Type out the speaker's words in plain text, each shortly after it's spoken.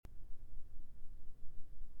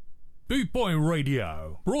Bootboy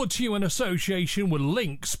Radio, brought to you in association with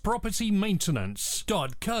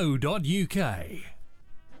linkspropertymaintenance.co.uk.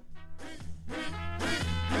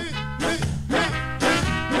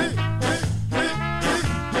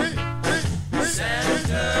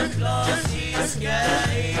 Santa Claus is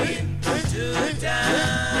going to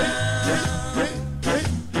town.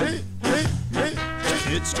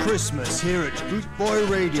 It's Christmas here at Bootboy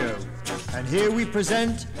Radio, and here we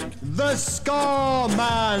present The Ska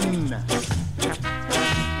Man.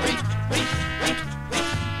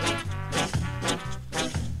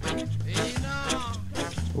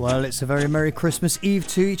 Well, it's a very Merry Christmas Eve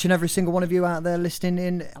to each and every single one of you out there listening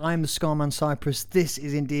in. I'm the Ska Man Cypress. This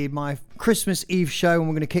is indeed my Christmas Eve show, and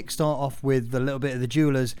we're going to kickstart off with a little bit of the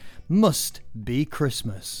Jewelers. Must Be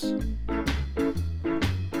Christmas.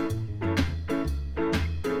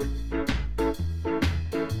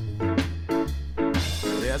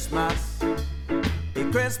 This must be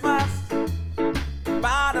Christmas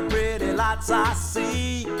by the pretty lights I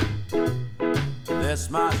see. This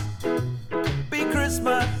must be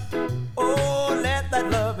Christmas. Oh, let that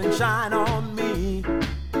loving shine on me.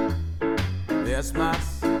 This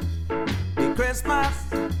must be Christmas.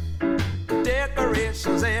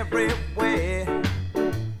 Decorations everywhere.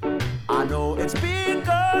 I know it's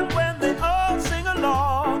begun when they all sing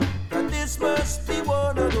along, that this must be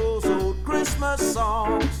one of those old Christmas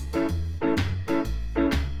songs.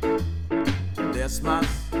 This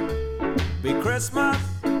must be Christmas.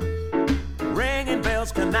 Ringing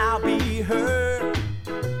bells can now be heard.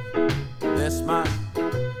 This must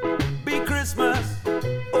be Christmas.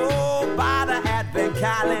 Oh, by the Advent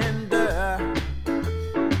calendar.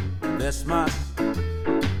 This must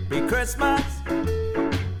be Christmas.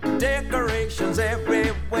 Decorations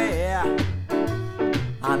everywhere.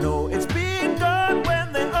 I know it's begun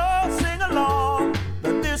when they all sing along,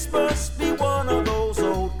 that this must be one of those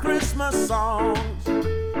old Christmas songs.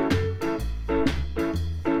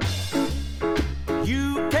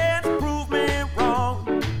 You can't prove me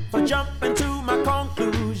wrong for jumping to my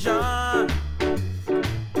conclusion.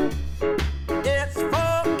 It's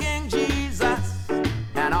for King Jesus,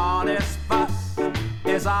 and all this fuss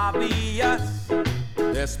is obvious.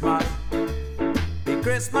 This must be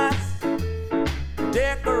Christmas.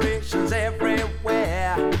 Decorations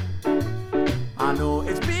everywhere. I know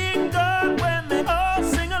it's begun when they all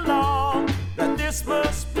sing along, that this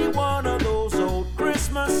must be one of those old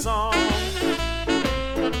Christmas songs.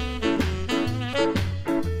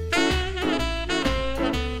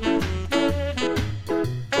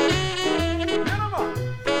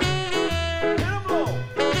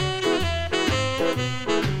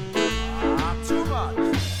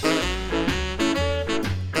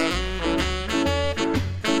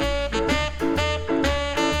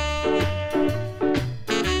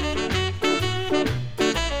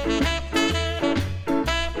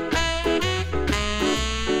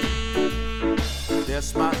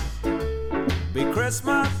 This must be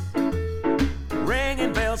Christmas.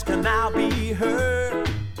 Ringing bells can now be heard.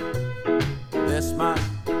 This must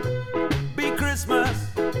be Christmas.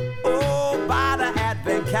 Oh, by the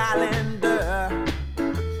Advent calendar.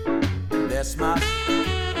 This must be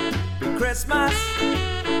Christmas.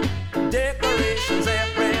 Decorations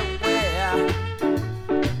everywhere.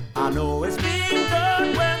 I know it's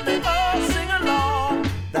begun when they all sing along,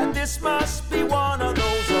 that this must be one of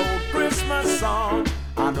those old Christmas songs.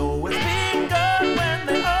 I know it's begun when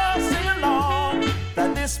they all sing along,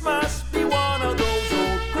 that this must be one of those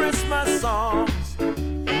old Christmas songs.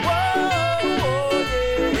 Whoa,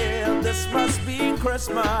 yeah, this must be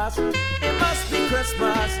Christmas. It must be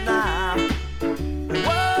Christmas now.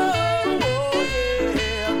 Whoa,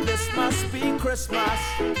 yeah, this must be Christmas.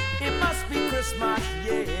 It must be Christmas,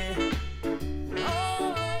 yeah.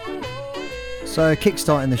 So,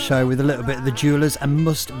 kickstarting the show with a little bit of the Jewelers and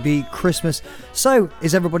Must Be Christmas. So,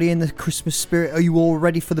 is everybody in the Christmas spirit? Are you all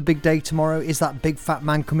ready for the big day tomorrow? Is that big fat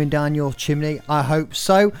man coming down your chimney? I hope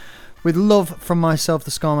so. With love from myself,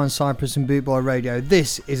 the Ska Man Cypress, and Bootboy Radio,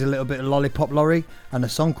 this is a little bit of Lollipop Lorry and a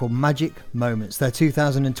song called Magic Moments, their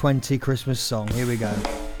 2020 Christmas song. Here we go.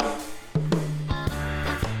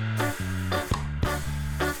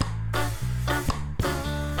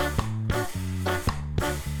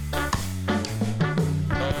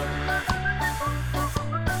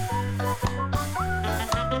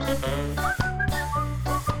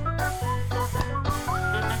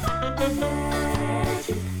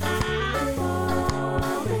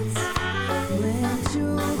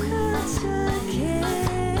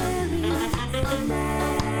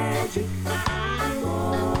 Magic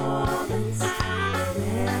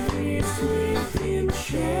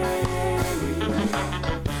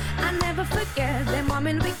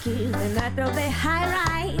lucky the night of the high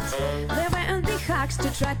ride. There were empty hugs to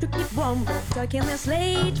try to keep warm, but talking the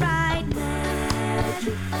sleigh ride.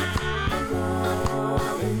 Magic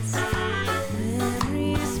moments,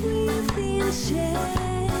 memories we've been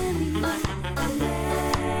sharing.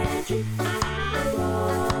 Magic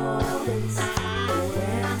moments,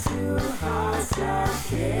 when two hearts are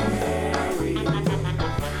carried.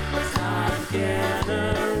 Time can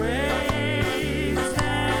erase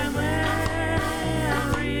and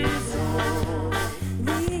memories hold.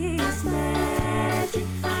 These magic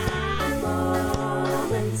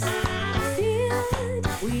moments filled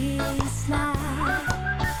with love.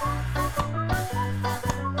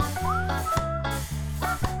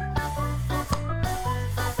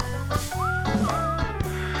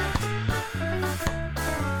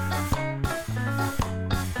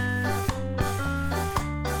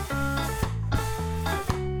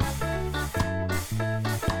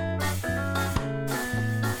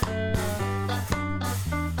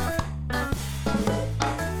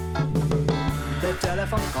 The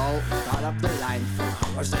telephone call got up the line for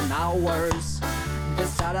hours and hours. The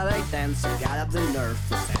Saturday dance got up the nerve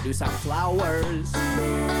to send you some flowers.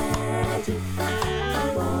 Magic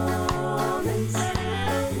moments,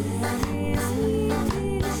 memories we've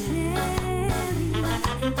been sharing.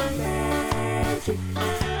 Magic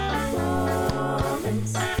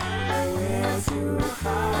moments, where two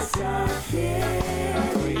hearts are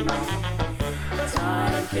carried.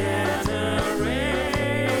 Time can't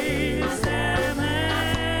erase their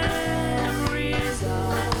memories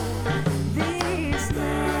of these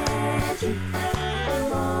magic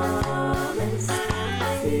moments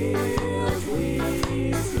filled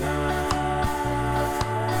with love.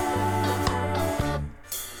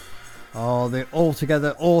 Oh, the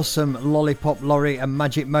altogether awesome Lollipop Lorry and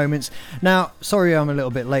Magic Moments. Now, sorry I'm a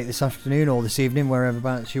little bit late this afternoon or this evening,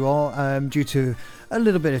 whereabouts you are, due to a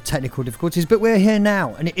little bit of technical difficulties, but we're here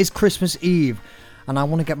now and it is Christmas Eve and I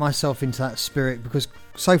want to get myself into that spirit because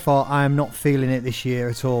so far I am not feeling it this year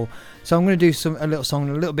at all. So I'm going to do a little song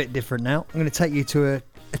a little bit different now. I'm going to take you to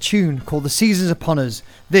a tune called The Season's Upon Us.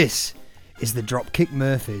 This is the Dropkick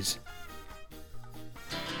Murphys.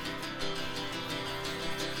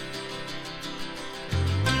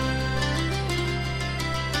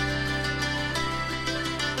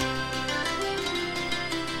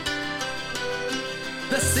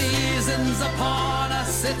 The season's upon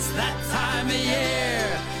us, it's that time of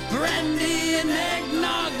year. Brandy and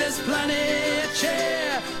eggnog, there's plenty of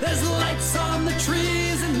cheer. There's lights on the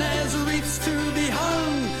trees and there's wreaths to be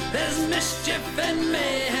hung. There's mischief and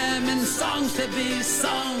mayhem and songs to be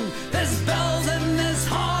sung. There's bells and there's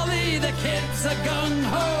holly, the kids are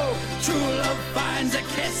gung-ho. True love finds a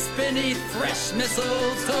kiss beneath fresh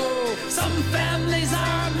mistletoe. Some families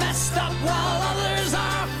are messed up while others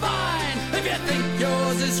are fine. If you think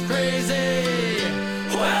yours is crazy,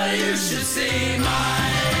 well, you should see mine.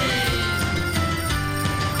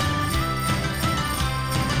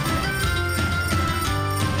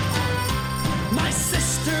 My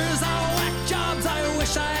sisters are whack jobs, I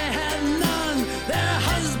wish I had none. Their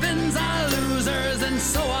husbands are losers and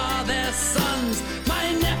so are their sons.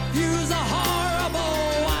 My nephew's a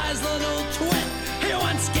horrible, wise little twit. He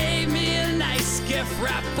once gave me a nice gift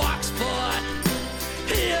wrap box full of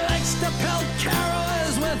he likes to pelt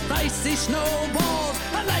carolers with icy snowballs.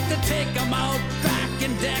 I'd like to take him out back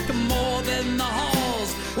and deck more than the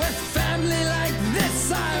halls. With family like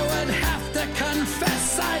this, I would have to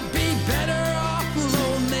confess I'd be better off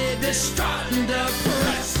lonely, distraught and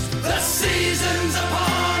depressed. The season's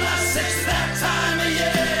upon us, it's that time of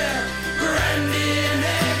year. Brandy and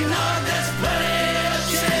eggnog, there's plenty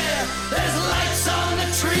of cheer. There's lights on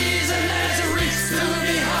the trees and there's wreaths to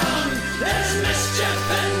be hung. There's mischief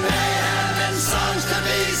and mayhem and songs to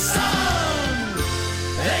be sung.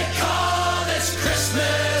 They call this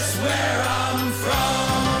Christmas where I'm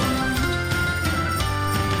from.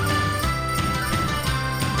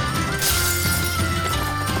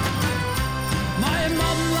 My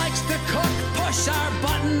mom likes to cook, push our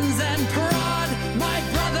buttons and prod. My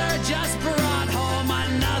brother just brought home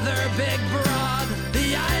another big broad.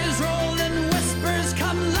 The eyes roll and whispers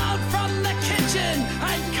come loud from the kitchen.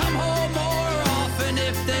 I'd come home more often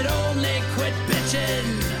if they'd only quit bitching.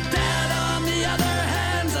 Dad, on the other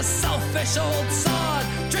hand's a selfish old sod.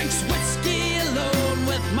 Drinks whiskey alone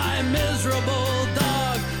with my miserable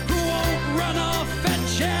dog, who won't run off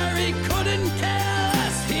fetch Harry, couldn't care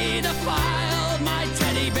less. He defiled my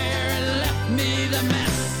teddy bear and left me the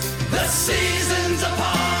mess. The season's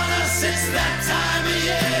upon us, it's that time of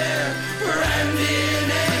year. Brandy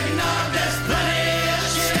and eggnog, there's plenty of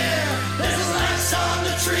cheer. There's lights on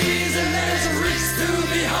the trees and there's wreaths to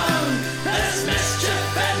be hung. There's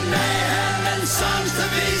mischief and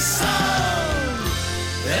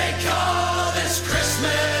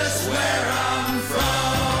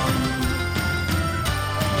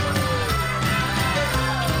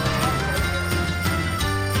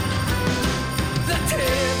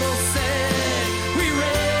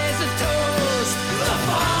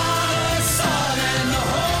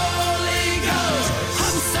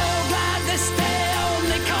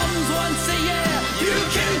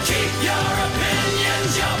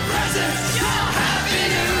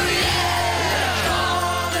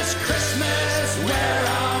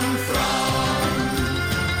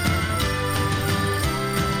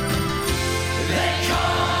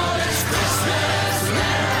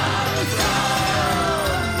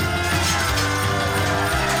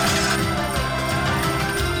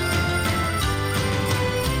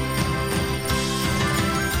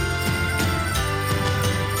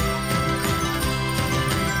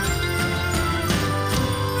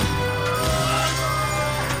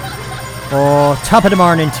Oh, top of the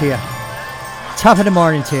morning to you. Top of the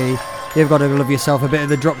morning to you. You've got to love yourself a bit of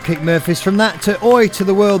the Dropkick Murphys. From that to Oi to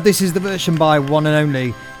the World, this is the version by one and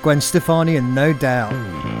only Gwen Stefani and No Doubt.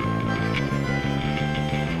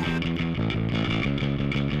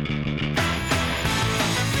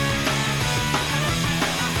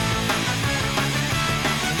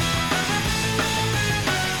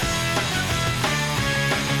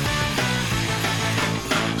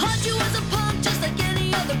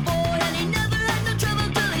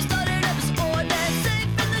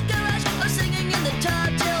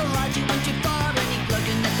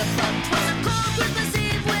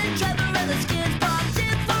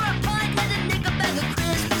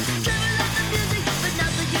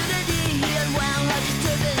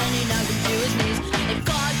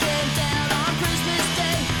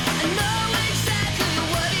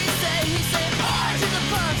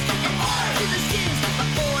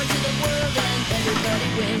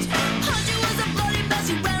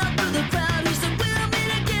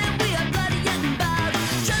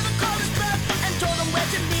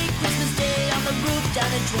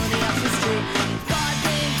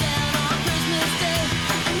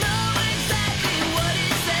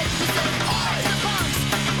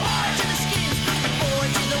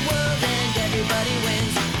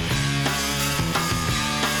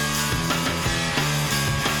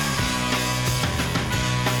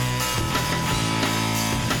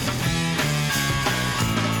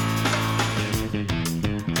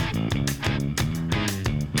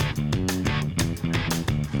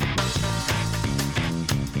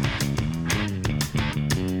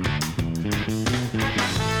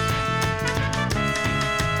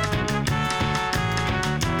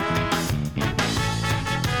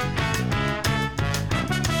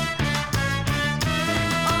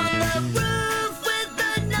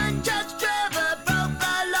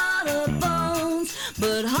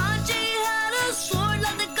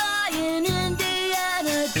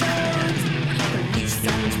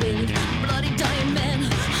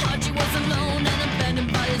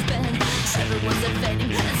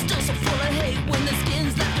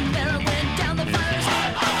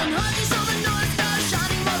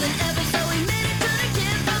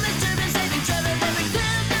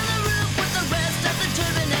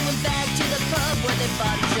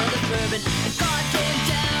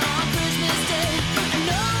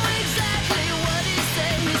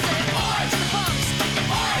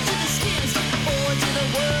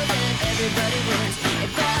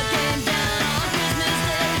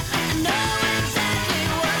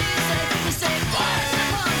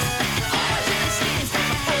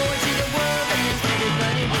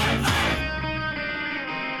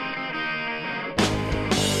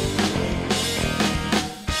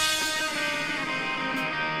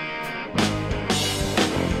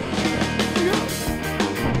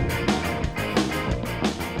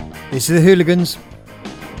 This is the Hooligans.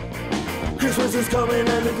 Christmas is coming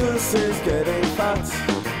and the goose is getting fat.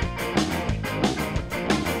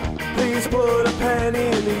 Please put a penny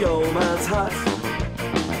in the old man's hat.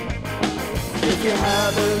 If you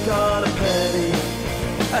haven't got a penny,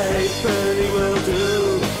 a halfpenny will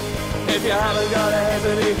do. If you haven't got a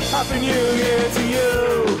halfpenny, Happy New Year to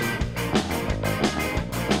you.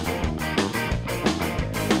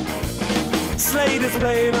 Slade is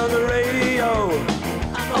playing on the radio.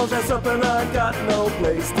 All dressed up and I got no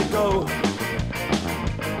place to go.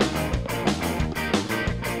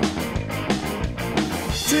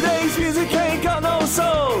 Today's music ain't got no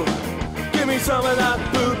soul. Give me some of that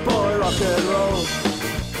boot boy rock and roll.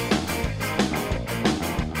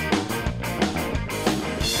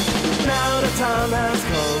 Now the time has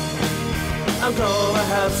come, I'm gonna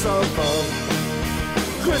have some fun.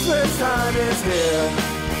 Christmas time is here,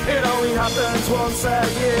 it only happens once a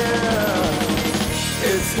year.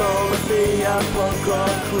 It's gonna be a punk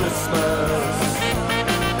rock Christmas.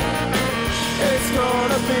 It's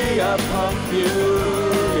gonna be a punk New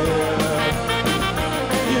Year.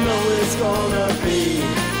 You know it's gonna be,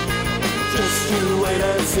 just you wait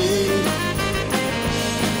and see.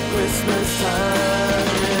 Christmas time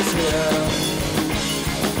is here.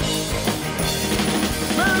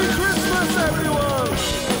 Merry Christmas, everyone!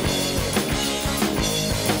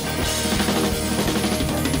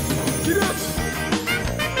 Get up!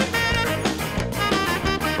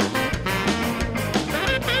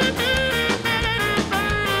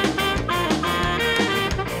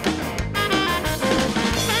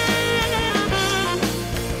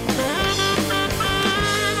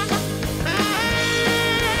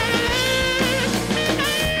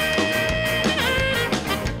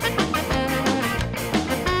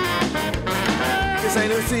 This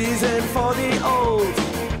ain't a season for the old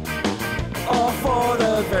or for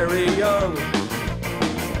the very young.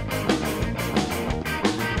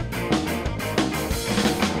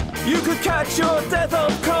 You could catch your death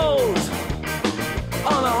of cold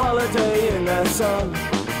on a holiday in the sun.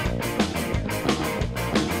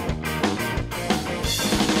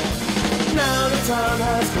 Now the time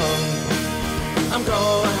has come, I'm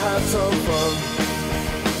gonna have some fun.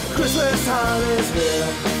 Christmas time is here,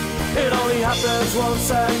 it only happens once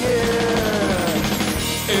a year.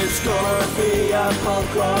 It's gonna be a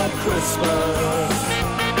punk rock Christmas.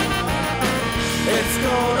 It's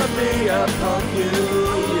gonna be a punk New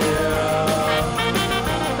Year.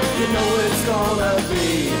 You know it's gonna be,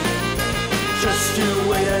 just you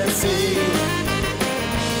wait and see.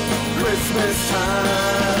 Christmas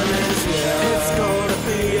time is here. It's gonna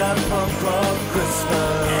be a punk rock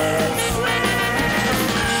Christmas.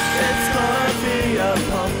 It's gonna be a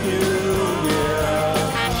punk New Year.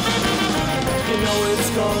 You know it's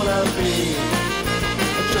gonna be,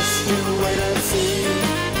 just you wait and see.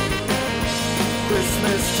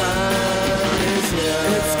 Christmas time is here.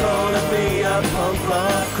 It's gonna be a punk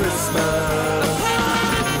rock Christmas.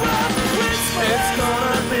 It's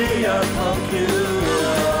gonna be a punk New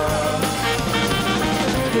Year.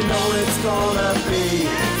 You know it's gonna be,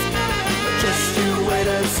 just you wait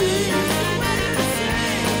and see.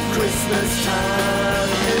 Christmas time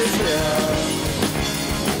is here.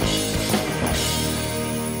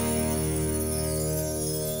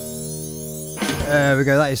 There we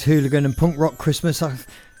go, that is Hooligan and Punk Rock Christmas.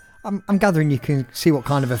 I'm gathering you can see what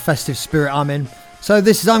kind of a festive spirit I'm in. So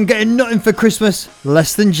this is I'm Getting Nothing for Christmas,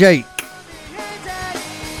 Less Than Jake.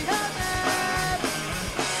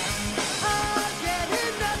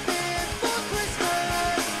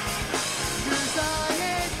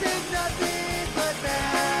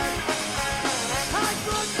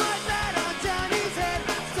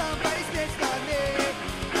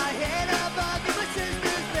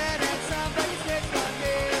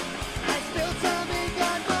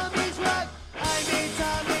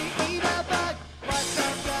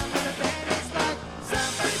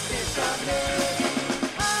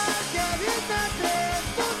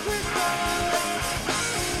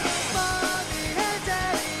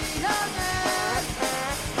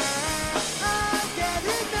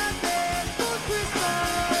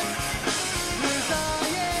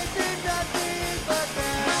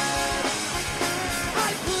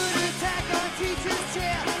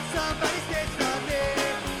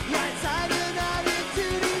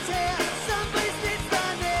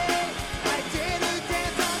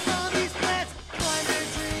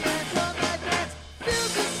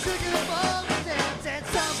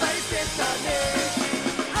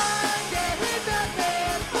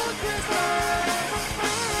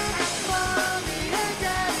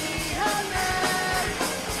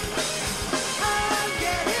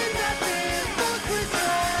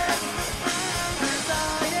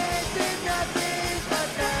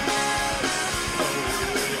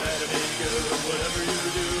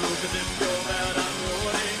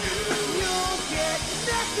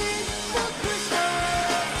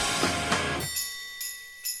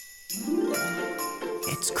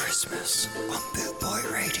 Christmas on Boot Boy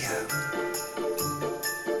Radio.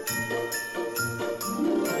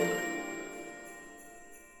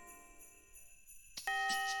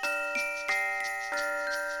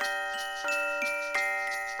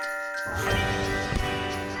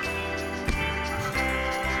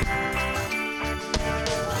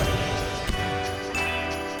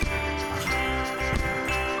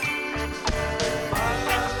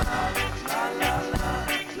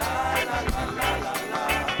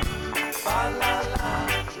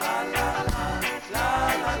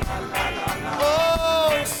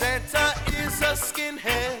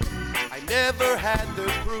 Never had the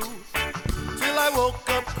proof till I woke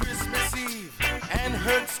up Christmas Eve and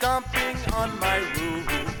heard stomping on my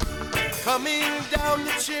roof. Coming down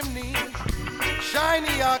the chimney,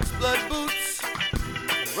 shiny oxblood boots,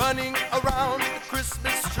 running around the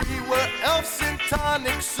Christmas tree were elves in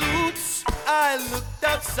tonic suits. I looked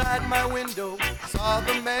outside my window, saw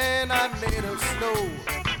the man I made of snow.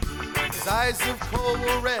 His eyes of coal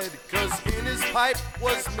were red, 'cause in his pipe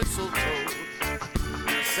was mistletoe.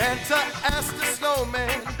 Santa asked the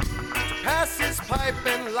snowman to pass his pipe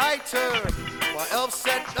and lighter, while elves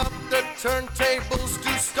set up the turntables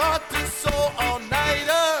to start the soul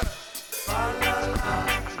all-nighter.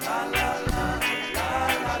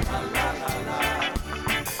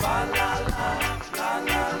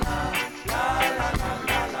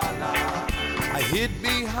 I hid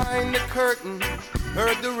behind the curtain,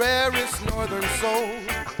 heard the rarest northern soul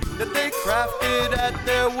that they crafted at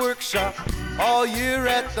their workshop all year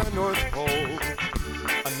at the North Pole.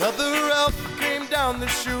 A Another elf came down the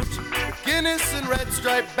chute with Guinness and red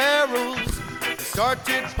striped barrels. He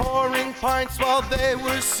started pouring pints while they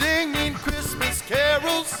were singing Christmas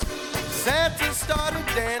carols. Santa started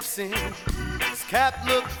dancing, his cap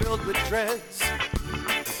looked filled with dreads.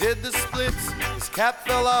 He did the splits, his cap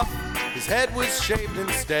fell off, his head was shaved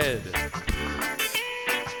instead.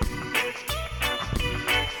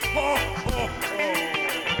 Ho, ho, ho!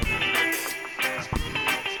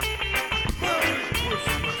 Merry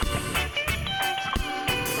Christmas!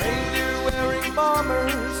 Reindeer wearing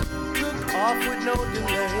bombers took off with no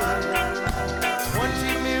delay.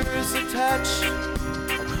 20 mirrors attached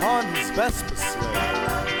upon his Vespa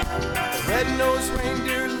sleigh. The red-nosed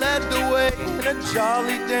reindeer led the way in a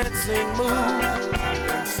jolly dancing mood.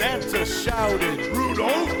 And Santa shouted,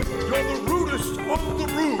 Rudolph, you're the rudest of the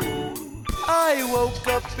rude. I woke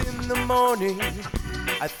up in the morning,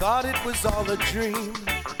 I thought it was all a dream.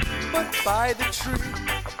 But by the tree,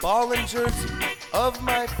 a ball and jersey of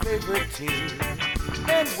my favorite team.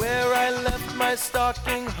 And where I left my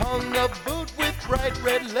stocking hung a boot with bright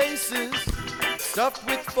red laces, stuffed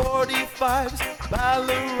with 45s,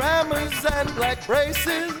 balleramas, and black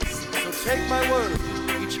braces. So take my word,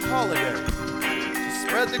 each holiday, to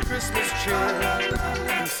spread the Christmas cheer,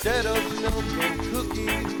 instead of milk and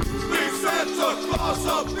cookies, Leave Santa Claus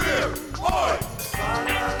up here! Oi!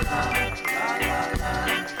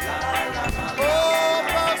 oh,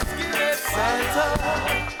 Bosky, Santa,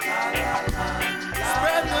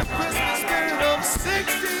 spread the Christmas spirit of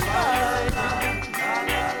 69.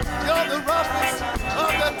 You're the roughest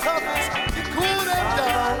of the toughest, you cool them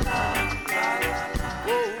down.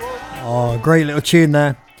 Oh, great little tune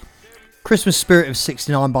there. Christmas Spirit of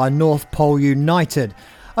 69 by North Pole United.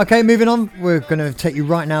 Okay, moving on. We're going to take you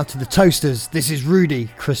right now to the Toasters. This is Rudy,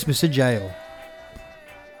 Christmas in Jail.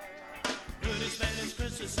 Rudy spent his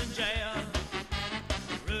Christmas in jail.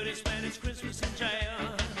 Rudy spent his Christmas in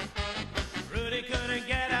jail. Rudy couldn't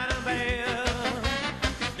get out of bail.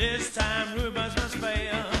 This time Rubens must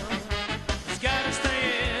fail. He's gotta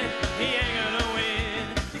stay in, he ain't gonna win.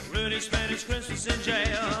 Rudy spent his Christmas in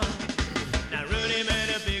jail. Now Rudy made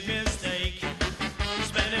a big mistake,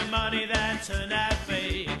 spending money that turned out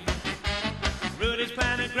fake. Rudy's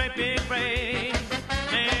planning a great big break.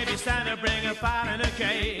 Maybe it's time to bring a pie and a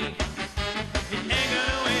cake. He ain't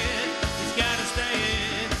gonna win, he's gotta stay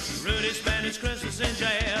in. Rudy spent his Christmas in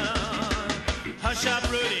jail. Hush up,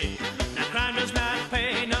 Rudy, now crime does not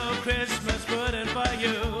pay. No Christmas pudding for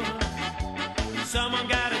you. Someone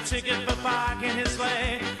got a ticket for parking his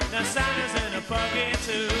sleigh. Now Santa's in a buggy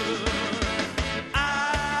too.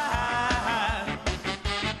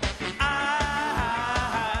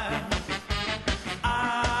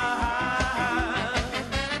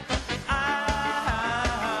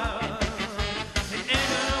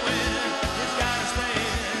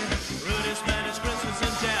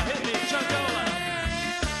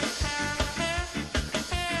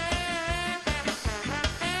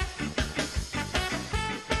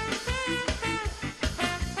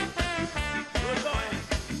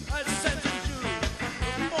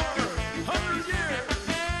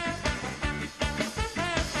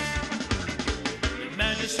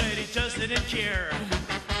 Didn't care.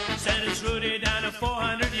 Sentenced Rudy down to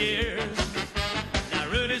 400 years. Now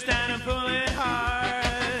Rudy's down and pulling hard,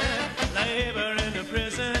 labor in the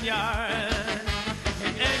prison yard. He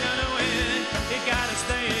ain't gonna win, he gotta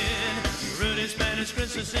stay in. Rudy spent his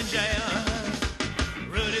Christmas in jail.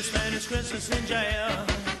 Rudy spent his Christmas in jail.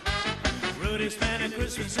 Rudy spent his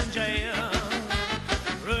Christmas in jail.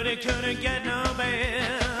 Rudy couldn't get no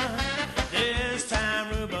bail. This time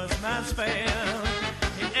Rubens must fail.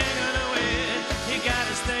 He ain't gonna win, he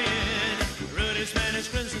gotta stay in. Rudy spent his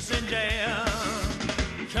Christmas in jail.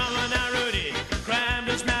 Come on now, Rudy, crime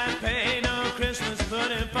does not pay. No Christmas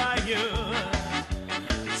pudding for you.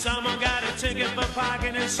 Someone got a ticket for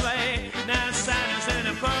parking his sleigh. Now Santa's in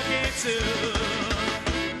a buggy too.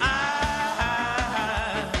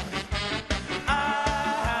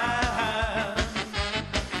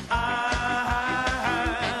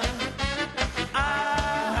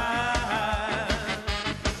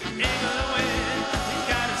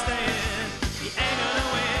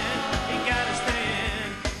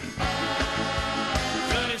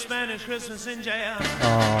 Christmas in jail.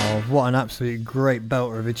 Oh, what an absolute great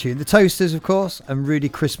belter of a tune. The Toasters, of course, and Rudy,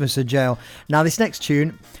 Christmas in Jail. Now, this next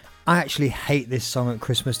tune, I actually hate this song at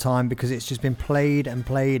Christmas time because it's just been played and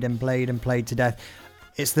played and played and played to death.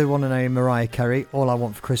 It's the one and only Mariah Carey, All I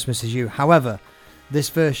Want for Christmas Is You. However, this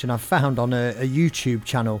version I found on a YouTube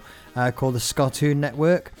channel called the Scartoon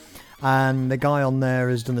Network. And the guy on there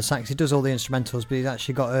has done the sax. He does all the instrumentals, but he's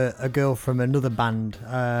actually got a girl from another band,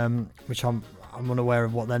 which I'm I'm unaware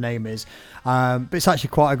of what their name is. But it's actually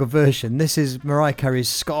quite a good version. This is Mariah Carey's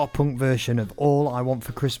ska punk version of All I Want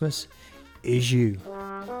for Christmas Is You.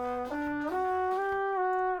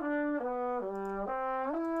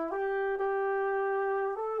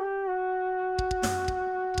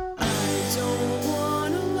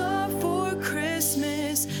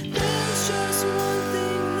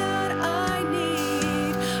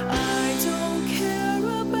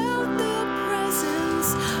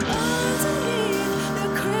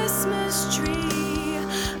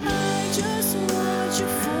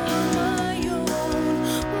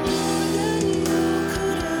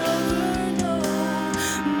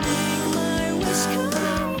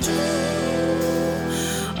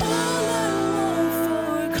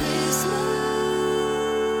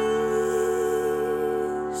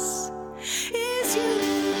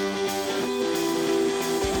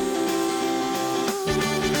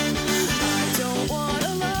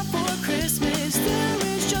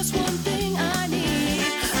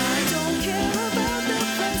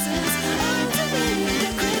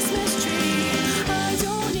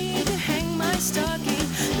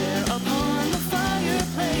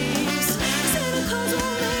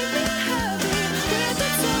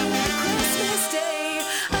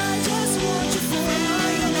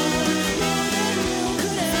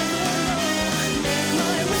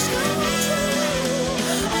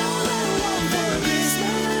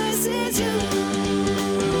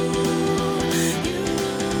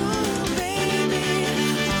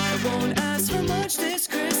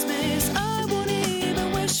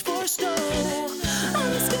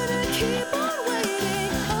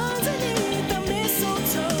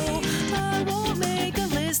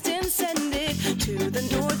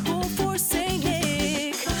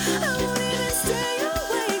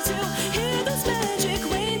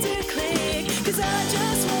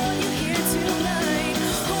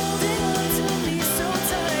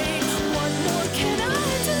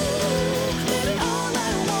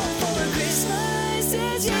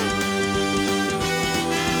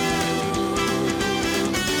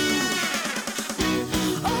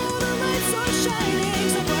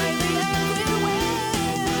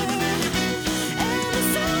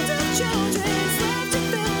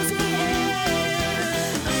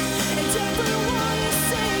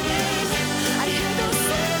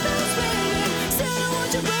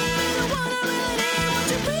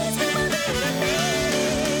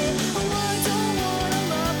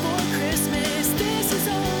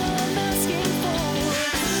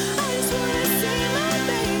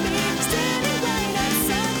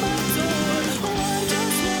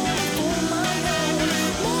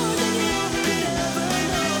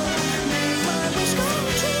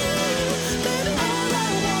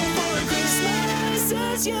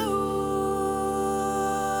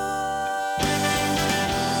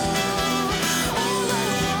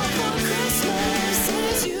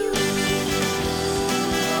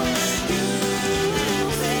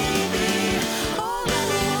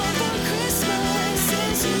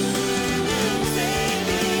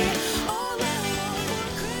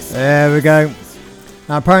 There we go.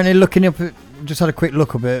 Now, apparently, looking up, just had a quick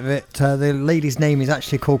look of it. The lady's name is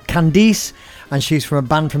actually called Candice, and she's from a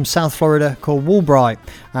band from South Florida called Woolbright,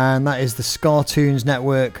 and that is the Scartoons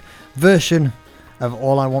Network version of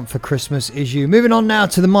All I Want for Christmas Is You. Moving on now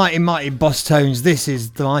to the mighty, mighty Boss Tones. This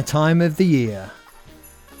is my time of the year.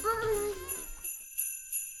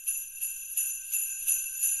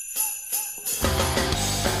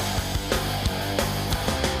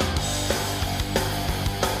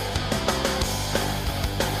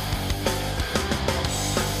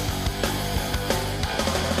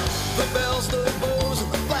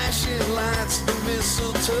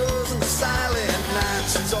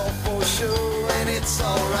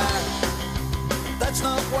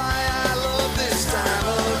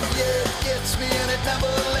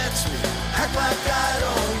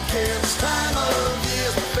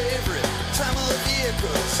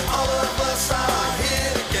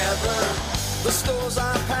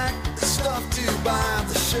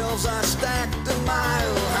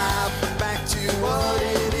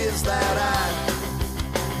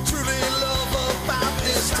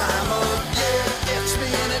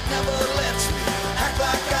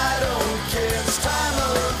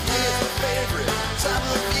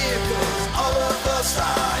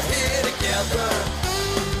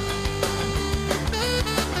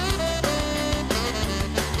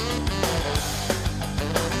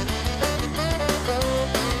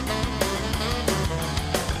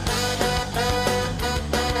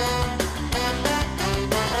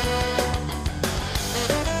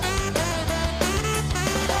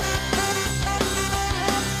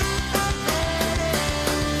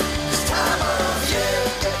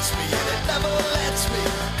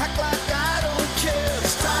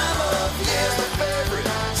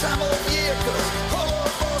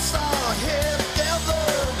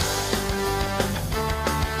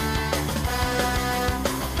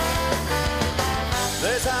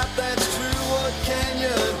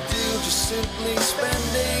 simply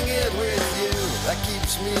spending it with you that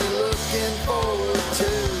keeps me looking forward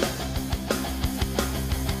to.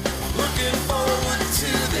 Looking forward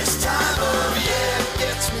to this time of year. It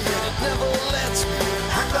gets me and it never lets me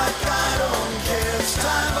act like I don't care. It's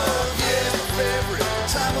time of year, favorite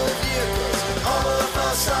time of year, 'cause all of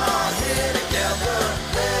us are here together.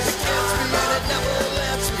 It gets me and it never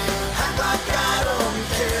lets me act like I don't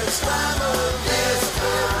care. It's time of year,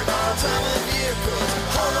 favorite time of year, 'cause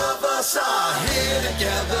all of us are here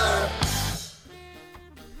together.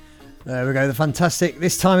 There we go, the fantastic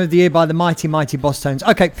This Time of the Year by the Mighty Mighty Boss Tones.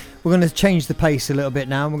 Okay, we're going to change the pace a little bit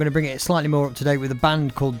now, and we're going to bring it slightly more up to date with a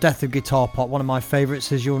band called Death of Guitar Pop, one of my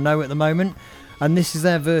favourites, as you'll know, at the moment. And this is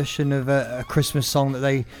their version of a Christmas song that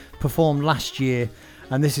they performed last year,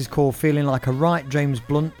 and this is called Feeling Like a Right James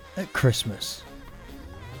Blunt at Christmas.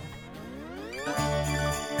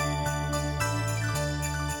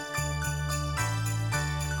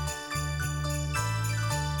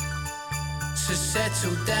 To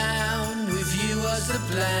settle down with you was the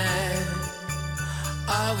plan.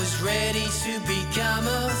 I was ready to become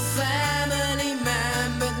a family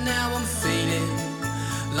man, but now I'm feeling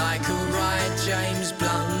like a right James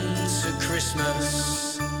Blunt at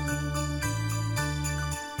Christmas.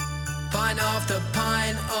 Pint after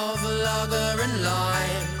pint of lager and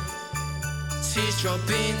lime, tears drop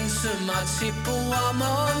into my tipple, I'm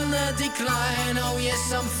on the decline. Oh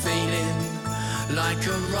yes, I'm feeling like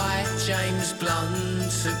a right James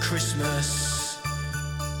Blunt at Christmas.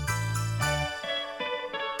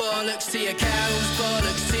 Bollocks to your cows,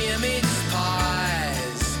 bollocks to your mince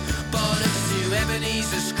pies, bollocks to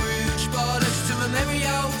Ebenezer Scrooge, bollocks to a merry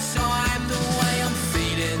old time. The way I'm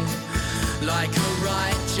feeling like a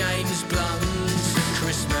right James Blunt at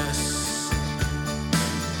Christmas.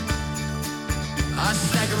 I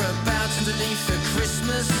stagger about underneath the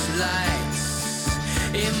Christmas lights.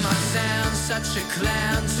 In my town, such a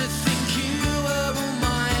clown to think you were all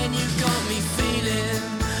mine. You got me feeling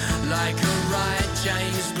like a right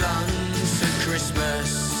James Blunt at Christmas.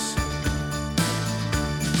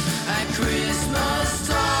 At Christmas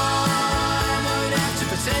time, I won't have to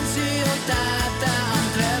pretend to your dad that I'm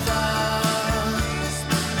clever.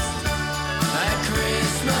 At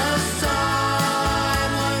Christmas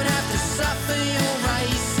time, I won't have to suffer your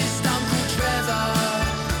racist Uncle Trevor.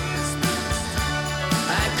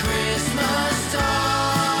 Christmas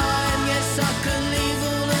time, yes, I can leave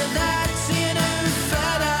all of that to you new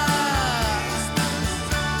fella.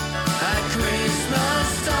 At Christmas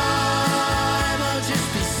time, I'll just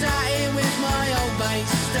be sat here with my old mate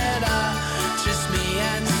Stella, just me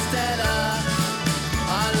and Stella.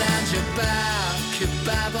 I lounge about,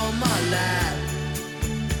 kebab on my lap.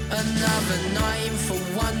 Another night in for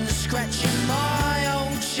one, scratching my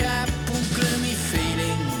old chap. All gloomy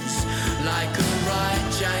feelings, like a right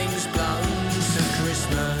James Blunt at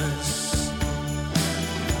Christmas.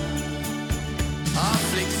 I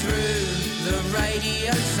flick through the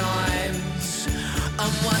Radio Times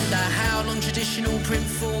and wonder how long traditional print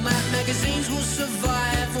format magazines will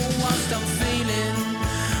survive, all whilst I'm feeling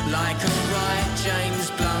like a right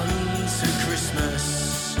James Blunt at Christmas.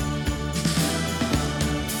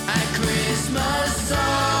 At Christmas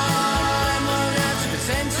time, I won't have to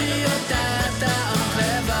pretend to your dad that I'm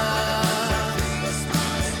clever.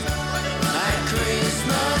 At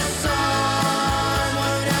Christmas time, I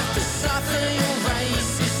won't have to suffer your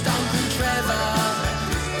racist Uncle Trevor.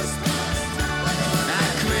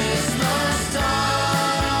 At Christmas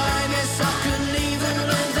time, yes, I can leave all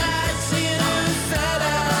of that to you new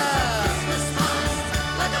fella.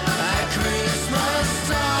 At Christmas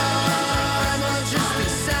time, I'll just be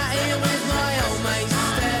sat here with my old mate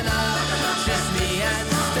Stella, just me and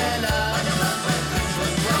Stella. But wait,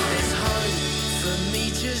 there's hope for me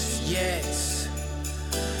just yet.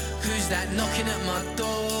 Who's that knocking at my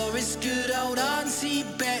door? It's good old Auntie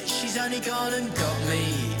Bet. She's only gone and got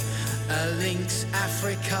me a Lynx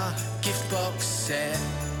Africa gift box set.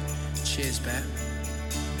 Cheers, Bet.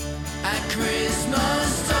 At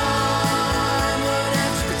Christmas time, won't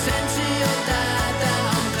have to pretend to your dad that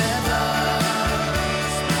I'm clever.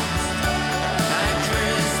 At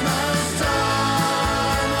Christmas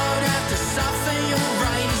time, won't have to suffer your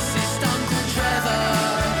racist Uncle Trevor.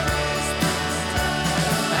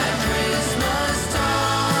 At Christmas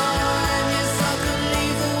time, yes, I can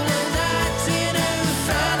leave all of that to you new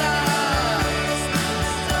fella.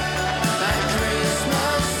 At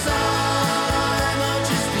Christmas time, I'll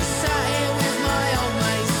just be sat here with my old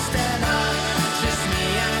mate Stella.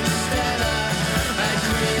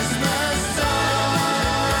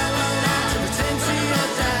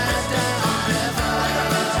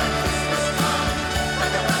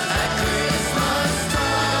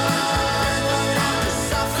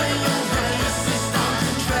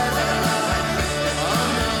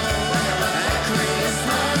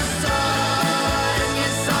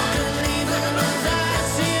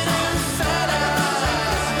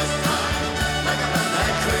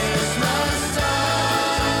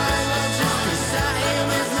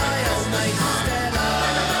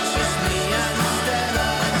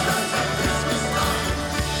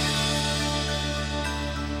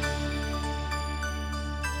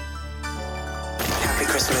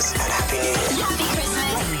 Christmas and Happy New Year.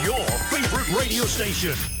 From your favourite radio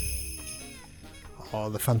station. Oh,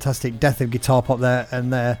 the fantastic Death of Guitar Pop there,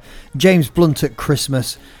 and James Blunt at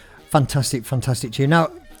Christmas. Fantastic, fantastic tune.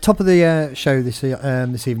 Now, top of the show this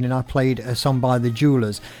evening, I played a song by the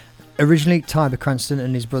Jewelers. Originally, Tyber Cranston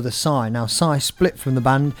and his brother Cy. Now, Cy split from the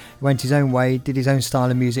band, went his own way, did his own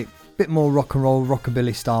style of music, bit more rock and roll,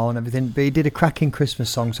 rockabilly style and everything, but he did a cracking Christmas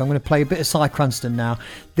song, so I'm going to play a bit of Cy Cranston now.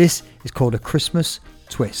 This is called A Christmas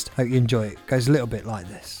Twist. Hope you enjoy it. It goes a little bit like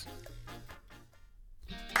this.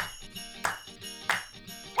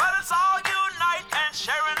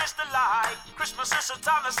 Sharing this delight. Christmas is a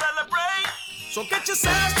time to celebrate. So get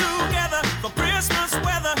yourselves together for Christmas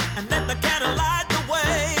weather and let the candle light the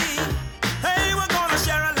way. Hey, we're gonna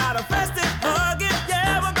share a lot of festive hugging.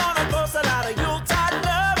 Yeah, we're gonna boast a lot of Yuletide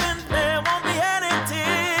loving. There won't be any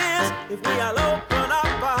tears if we all open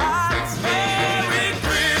up our hearts. Merry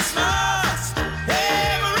Christmas,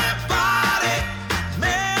 everybody.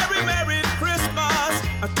 Merry, Merry Christmas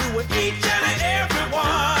to each and every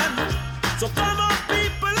one. So come on,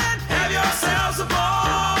 people, and have yourselves a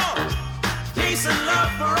ball. Peace and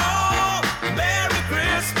love for all. Merry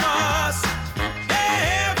Christmas,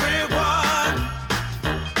 everyone.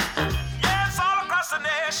 Yes, all across the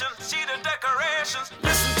nation, see the decorations.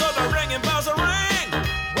 Listen to the ringing bells that ring.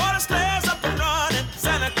 Water sleighs up and running.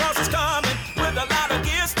 Santa Claus is coming with a lot of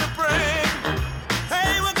gifts to bring.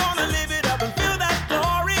 Hey, we're gonna live it up and feel that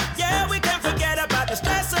glory. Yeah, we can't forget about the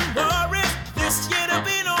stress and worries. This year there'll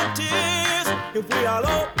be no tears if we all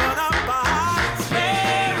open up our hearts.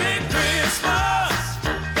 Merry Christmas,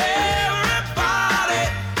 everybody.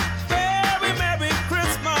 Merry, Merry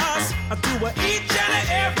Christmas to each and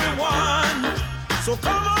every one. So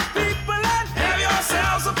come on, people, and have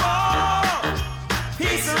yourselves a ball.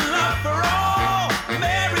 Peace and love for all.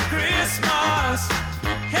 Merry Christmas,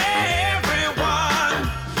 everyone.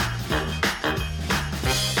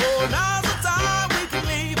 Oh, now's the time we can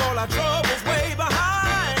leave all our troubles way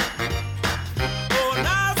behind. Oh,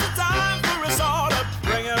 now's the time for us all to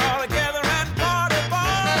bring it all together and party,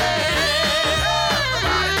 party.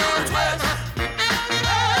 Everybody do a twist.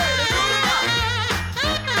 Hey, do the rock.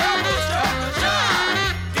 Help us jump and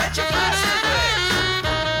shine. Get your plastic fix.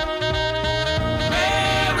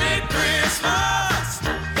 Merry Christmas,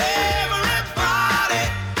 everybody.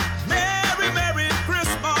 Merry, Merry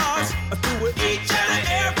Christmas to each and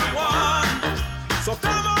every one. So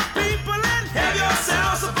come on, people, and have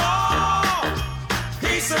yourselves a ball.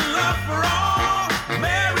 Peace and love for all.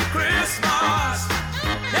 Merry Christmas,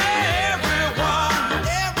 everyone.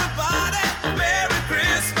 Everybody, Merry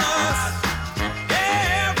Christmas.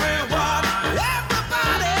 Everyone,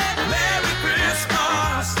 everybody, Merry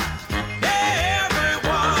Christmas.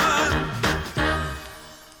 Everyone.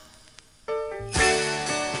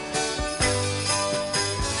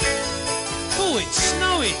 Oh, it's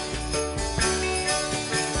snowing.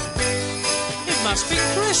 It must be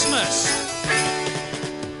Christmas.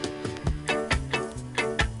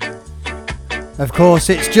 Of course,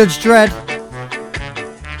 it's Judge Dredd.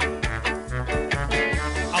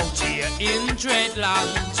 Out here in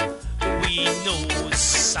Dreadland, we know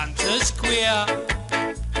Santa's queer.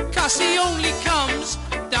 'Cause he only comes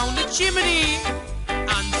down the chimney,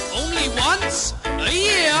 and only once a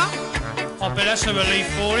year. I bet that's a relief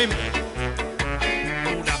for him.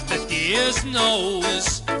 Hold up the deer's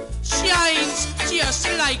nose, shines just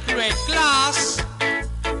like red glass.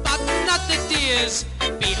 But not the deer's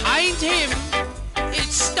behind him,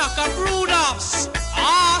 it's stuck up Rudolph's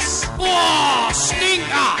ass. Oh,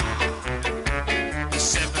 stinker! The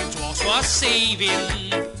seven dwarfs were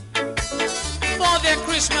saving for their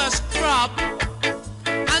Christmas crop,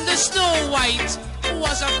 and the Snow White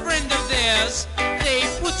was a friend of theirs. They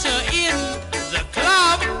put her in the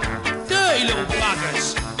club. Dirty little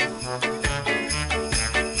buggers.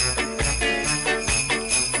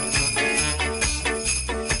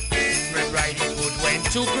 Red Riding Hood went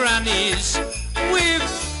to Granny's with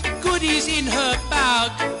goodies in her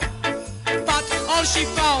bag, but all she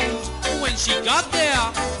found when she got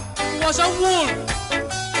there was a wolf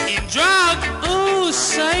in drag. Oh,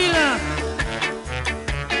 sailor!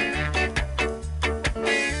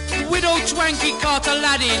 Widow Twanky caught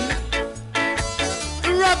Aladdin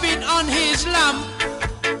rubbing on his lamp.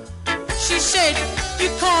 She said, "You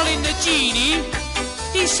calling the genie?"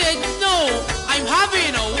 He said, "No, I'm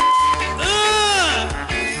having a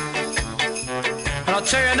And I'll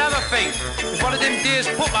tell you another thing. If one of them deers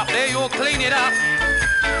pop up there, you'll clean it up.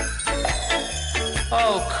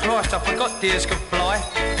 Oh, Christ, I forgot deers can fly.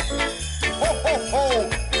 Ho, ho, ho!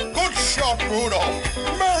 Good shot, Rudolph.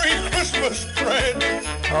 Merry Christmas, Fred.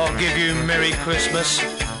 I'll give you Merry Christmas.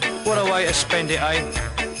 What a way to spend it, eh?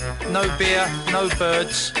 No beer, no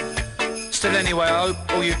birds. Still anyway, I hope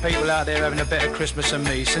all you people out there are having a better Christmas than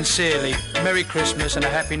me. Sincerely, Merry Christmas and a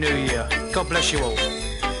Happy New Year. God bless you all.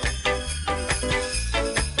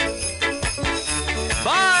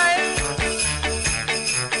 Bye!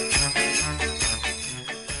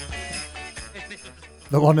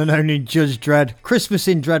 The one and only Judge Dredd. Christmas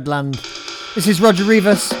in Dreadland. This is Roger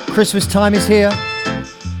Rivas. Christmas time is here.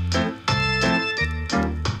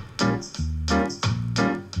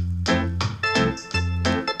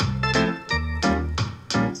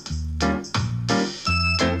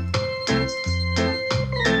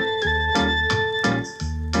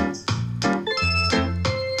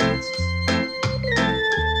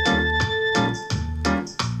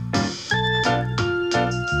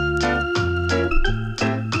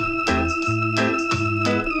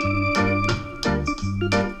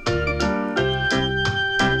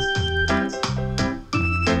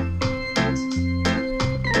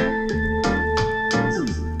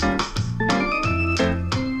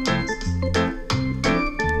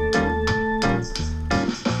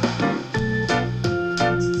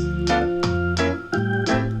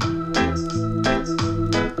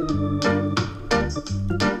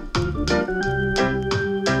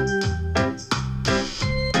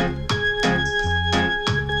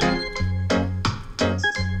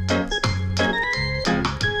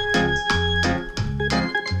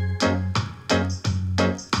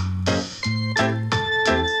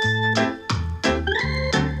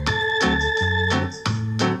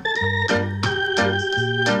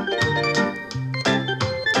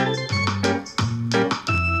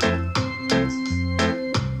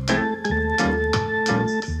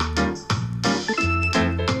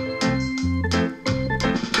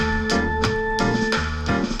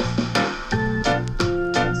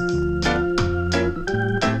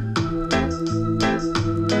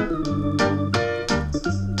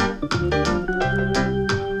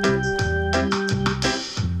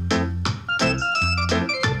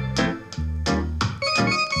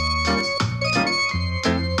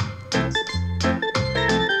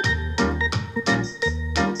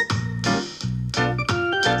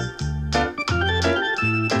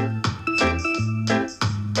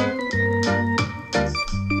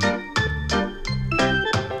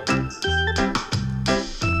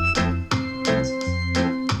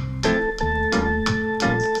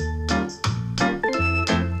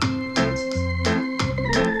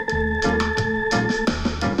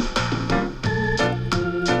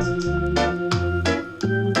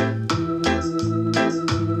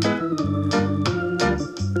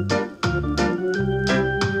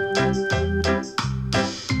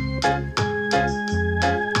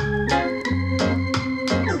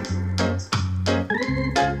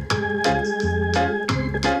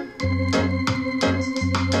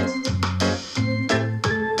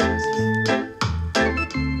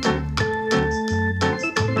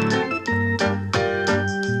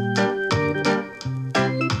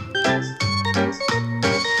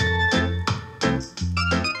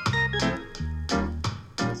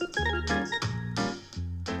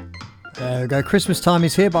 There we go. Christmas Time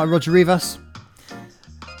is Here by Roger Rivas.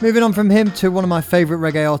 Moving on from him to one of my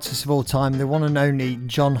favourite reggae artists of all time, the one and only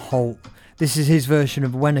John Holt. This is his version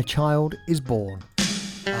of When a Child is Born.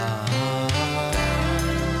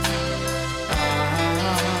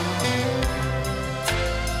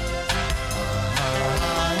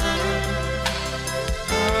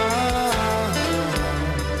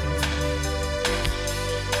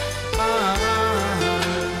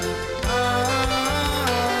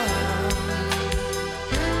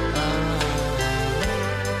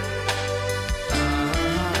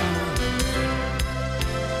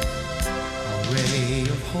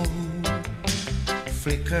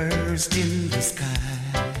 Flickers in the sky,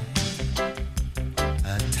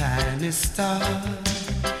 a tiny star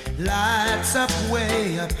lights up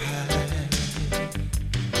way up high.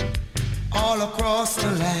 All across the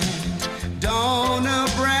land, dawn a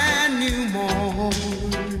brand new morn.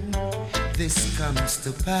 This comes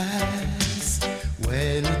to pass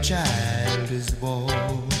when a child is born.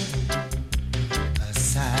 A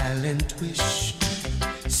silent wish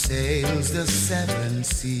sails the seven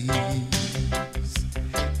seas.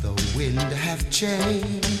 Wind have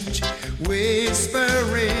changed,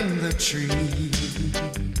 whisper in the trees,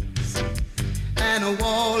 and a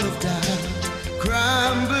wall of doubt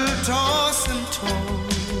crumble, toss and torn.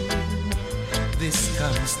 This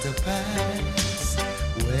comes to pass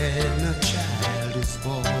when a child is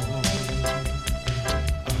born.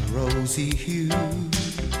 A rosy hue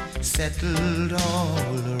settled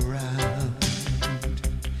all around.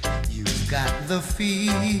 You've got rather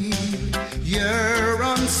feel you're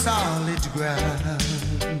on solid ground.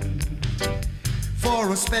 For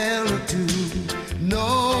a spell or two,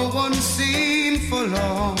 no one's seen for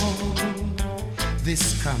long.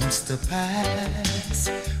 This comes to pass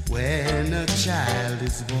when a child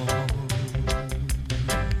is born.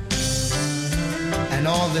 And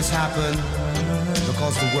all this happened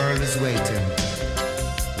because the world is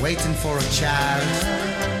waiting for a child,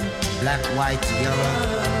 black, white, yellow,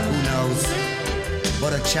 who knows,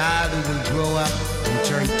 but a child who will grow up and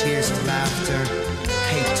turn tears to laughter,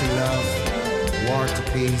 hate to love, war to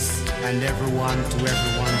peace, and everyone to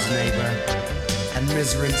everyone's neighbor, and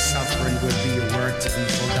misery and suffering will be a word to be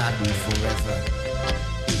forgotten forever.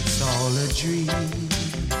 It's all a dream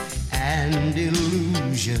and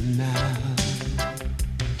illusion now.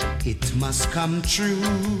 It must come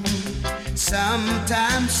true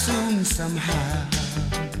sometime soon, somehow.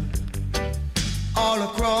 All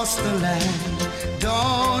across the land,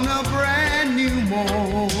 dawn a brand new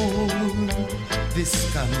morn.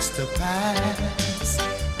 This comes to pass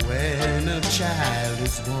when a child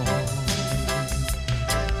is born.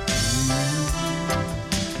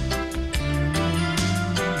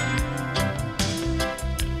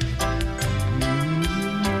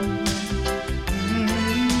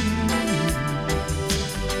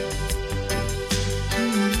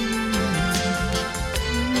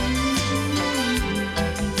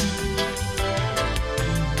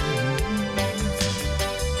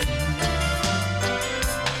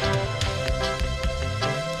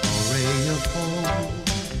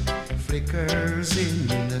 Flickers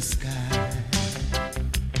in the sky.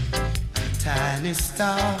 A tiny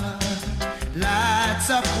star lights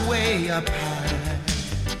up way up high.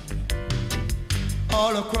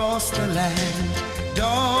 All across the land,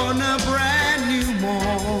 dawn a brand new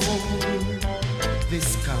morn.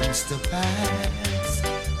 This comes to pass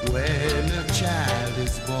when a child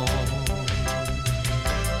is born.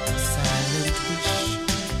 A silent wish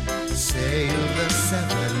sail the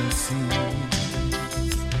seven seas.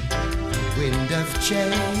 Wind of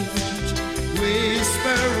change,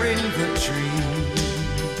 whisper in the trees,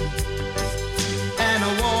 and a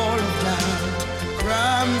wall of doubt,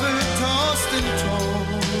 crumble, tossed and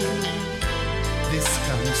torn. This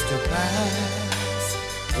comes to pass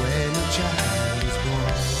when a child is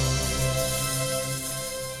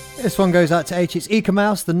born. This one goes out to H. It's Eka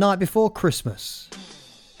Mouse, The Night Before Christmas.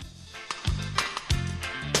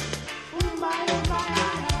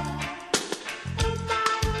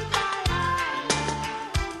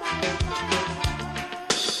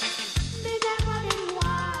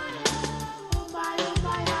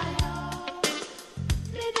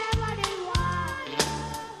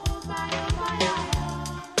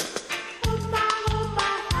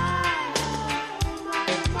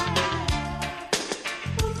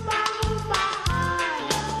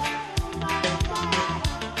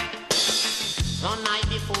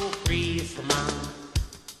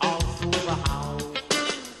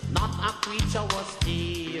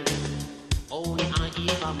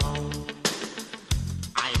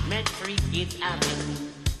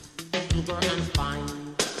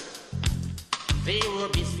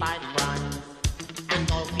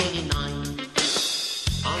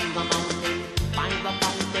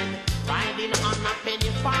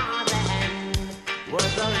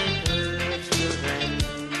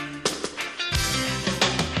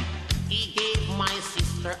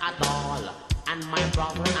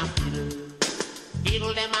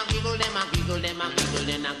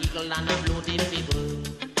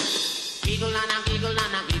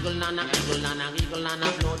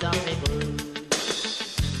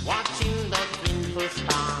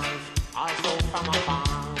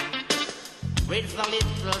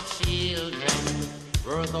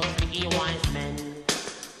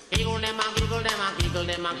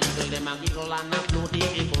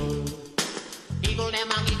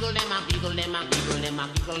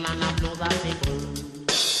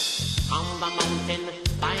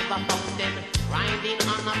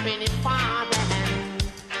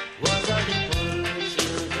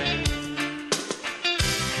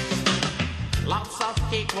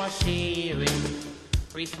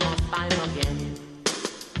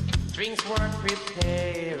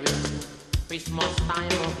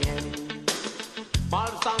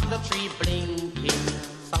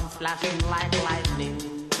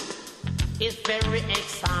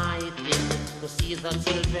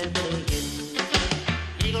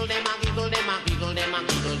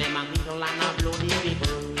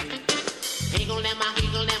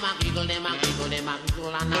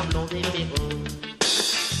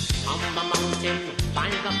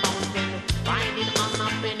 Find the fountain, riding on a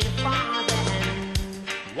penny farthing,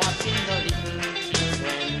 watching the little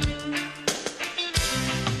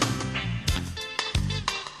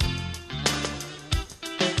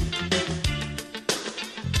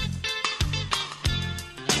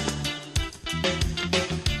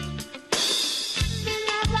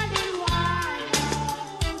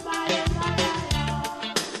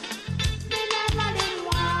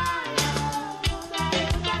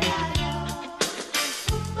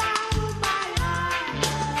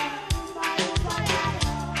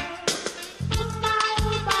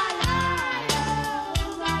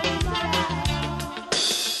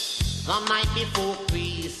before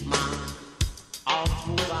Christmas, all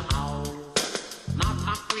through the house, not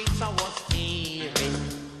a creature was hearing,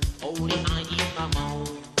 only I in the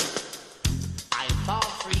mouth. I saw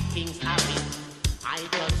three kings having, I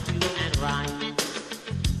just you and right.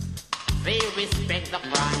 They respect the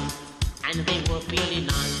price, and they were feeling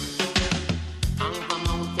nice. On the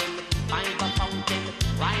mountain, by the fountain,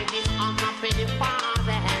 riding on a penny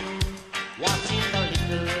father hand, watching the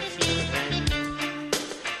little children.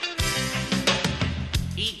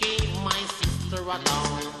 He gave my sister a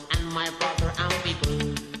doll, and my brother a pickle.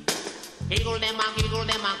 Giggle them a giggle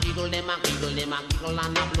them a giggle them a giggle them a giggle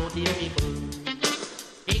and a bloody pickle.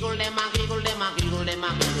 Giggle them a giggle them a giggle them a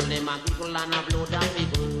giggle them a giggle and a bloody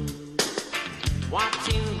pickle.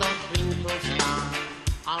 Watching the twinkle star,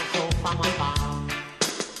 also from afar.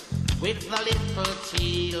 With the little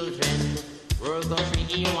children, were the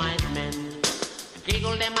three white men.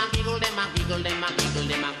 Giggle them a giggle them a giggle them a giggle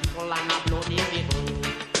them a giggle and a bloody pickle.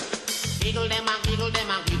 Giggle them a giggle them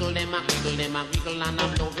a giggle them a giggle them a giggle and a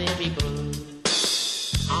bloody pickle.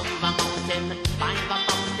 On the mountain, by the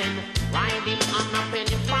fountain, riding on a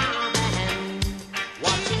penny father hand,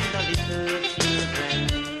 watching the little children.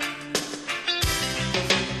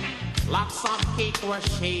 Lots of cake were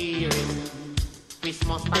sharing,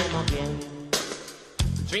 Christmas time again.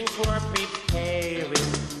 Drinks were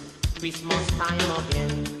preparing, Christmas time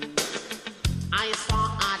again. I saw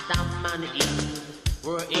Adam and Eve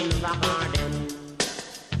were in the garden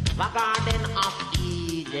of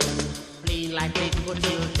Eden, playing like little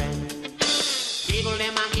children. Giggle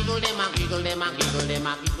them a giggle them a giggle them a giggle them a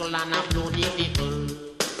giggle and a bloody pickle.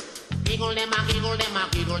 Giggle them a giggle them a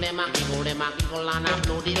giggle them a giggle them a giggle and a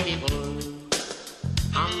bloody pickle.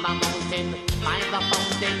 On the mountain, by the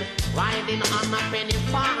fountain, riding on a penny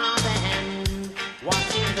father hand,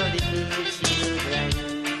 watching the little children.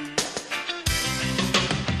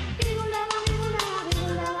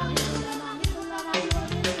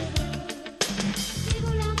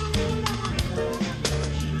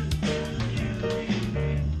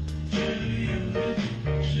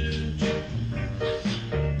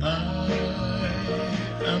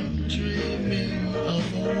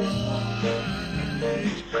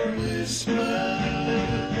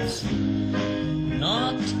 Christmas,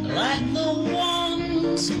 not like the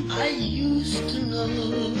ones I used to know.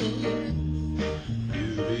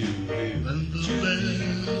 When the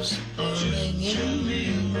bells are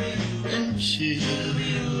ringing and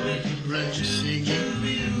children singing,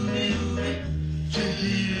 to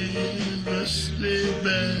hear the sleigh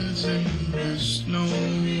bells in the snow.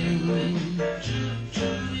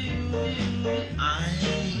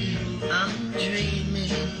 I'm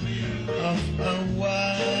dreaming of a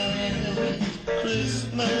white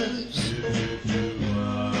Christmas,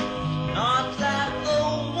 not like the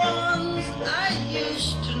ones I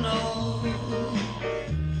used to know.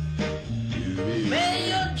 May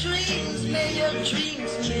your dreams, may your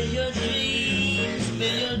dreams, may your dreams,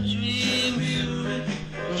 may your dreams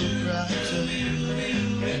go brighter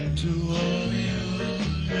into all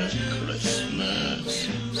your Christmas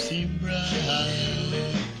seem bright.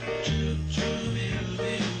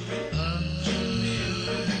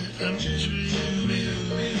 I'm dreaming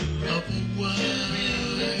of a white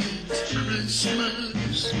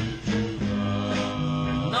Christmas,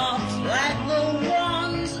 not like the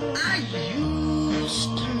ones I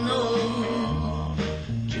used to know.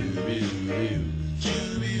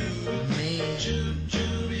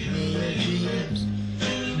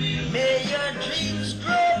 May your dreams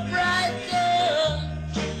grow brighter,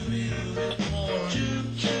 or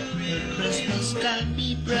your Christmas can be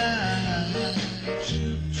bright.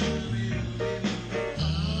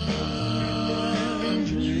 I'm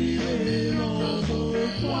dreaming of a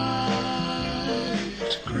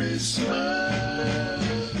white Christmas,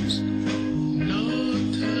 not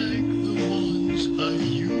like the ones I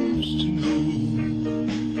used to know.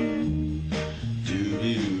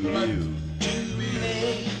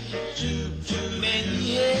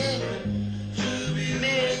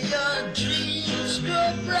 May your dreams grow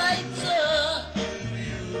brighter,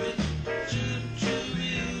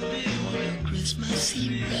 Christmas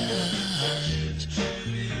Eve bright.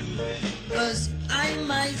 'Cause I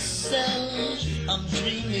myself, I'm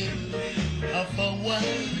dreaming of a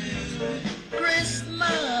white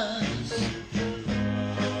Christmas,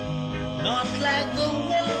 not like the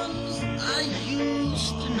ones I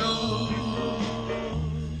used to know.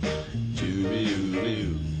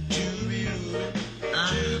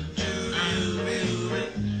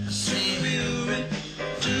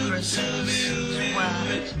 Christmas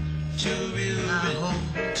white, I hope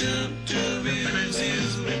the Christmas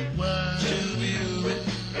white.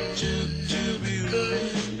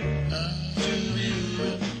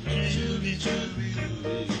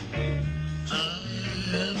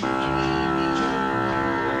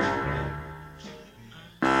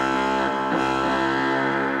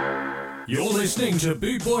 You're listening to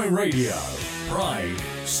Boot Boy Radio. Pride,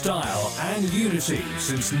 style, and unity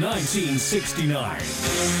since 1969.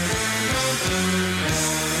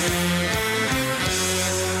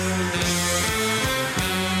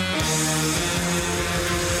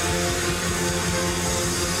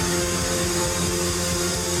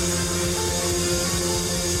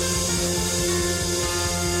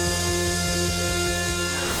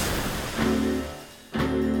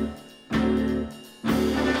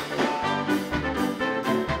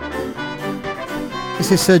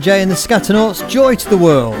 This is Sir J and the Scatternauts, Joy to the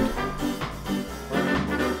World.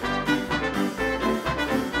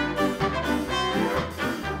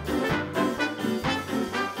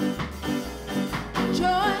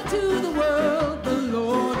 Joy to the world, the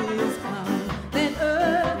Lord is come. Let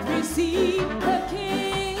earth receive her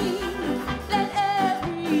King. Let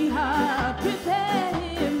every heart prepare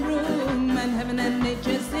him room. And heaven and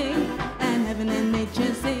nature sing, and heaven and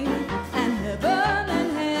nature sing, and heaven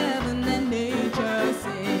and nature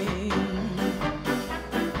sing.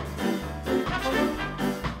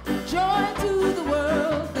 Joy to the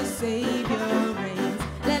world, the Savior reigns.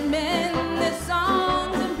 Let men their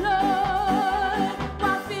songs employ,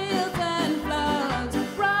 while fields and floods,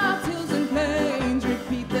 rocks, hills and plains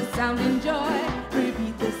repeat the sound in joy,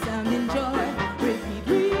 repeat the sound in joy, repeat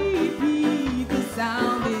the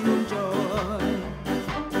sound in joy.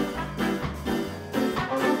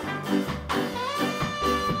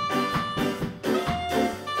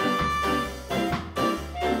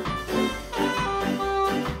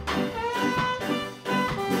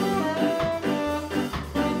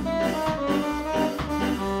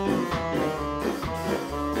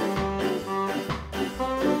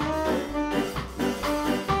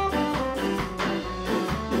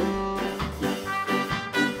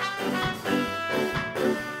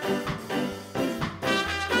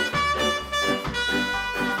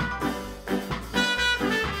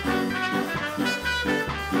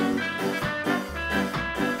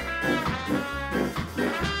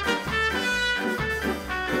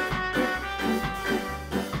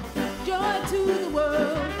 Joy to the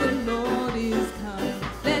world, the Lord is come.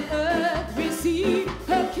 Let earth receive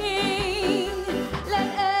her King. Let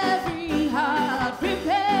every heart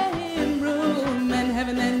prepare him room. And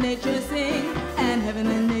heaven and nature sing, and heaven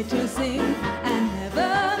and nature sing, and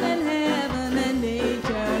heaven and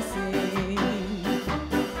nature sing.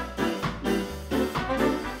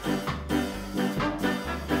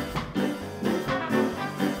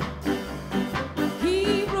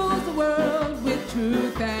 He rules the world with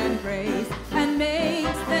truth and grace, and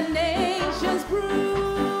makes the nations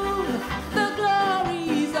prove the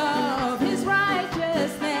glories of his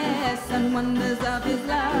righteousness, and wonders of his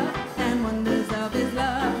love, and wonders of his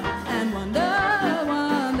love, and wonders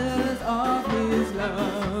of his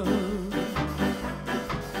love.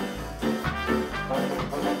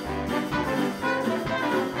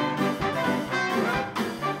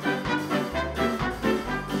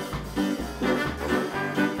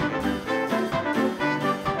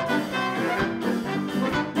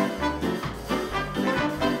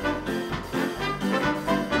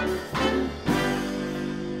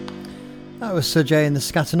 That was Sir J and the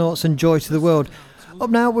Scatternauts and Joy to the World. Up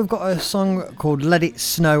now, we've got a song called Let It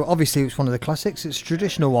Snow. Obviously, it's one of the classics. It's a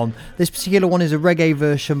traditional one. This particular one is a reggae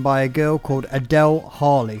version by a girl called Adele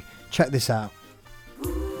Harley. Check this out.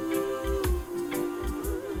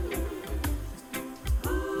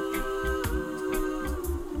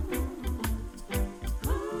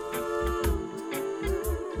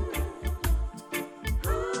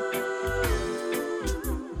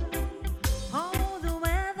 Oh, the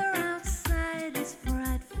weather outside is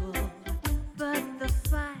frightful, but the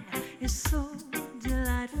fire is so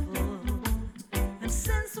delightful. And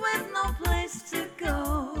since we've no place to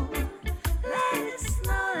go, let it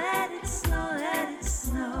snow, let it snow, let it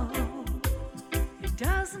snow. It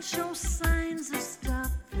doesn't show signs of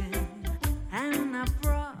stopping, and I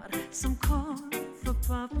brought some corn for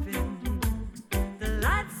popping. The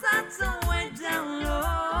lights are turned way down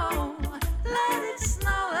low. Let it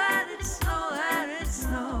snow, let it snow, let it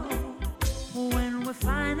snow. When we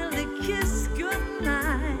finally kiss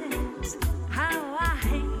goodnight, how I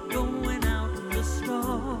hate going out in the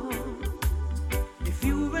snow. If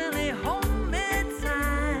you really hold me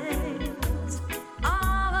tight,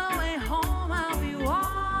 all the way home I'll be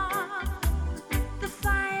warm. The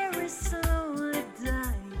fire is slowly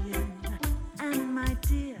dying, and my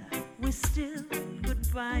dear, we're still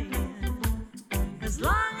goodbying. As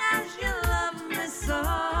long as you love me so,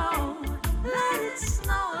 let it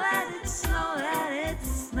snow, let it snow, let it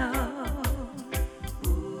snow.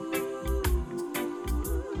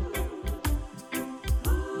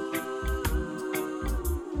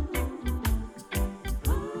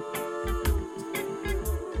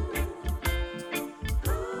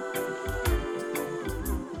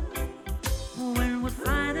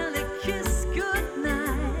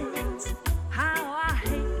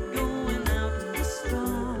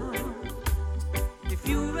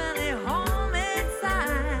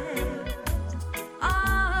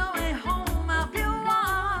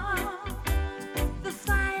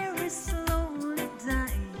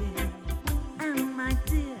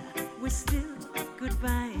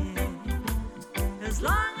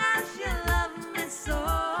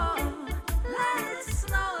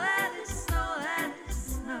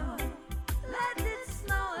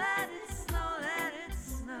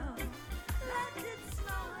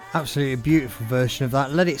 Absolutely beautiful version of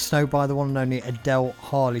that. Let It Snow by the one and only Adele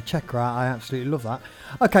Harley. Check her out. I absolutely love that.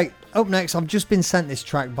 Okay, up next, I've just been sent this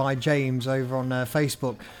track by James over on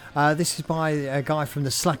Facebook. This is by a guy from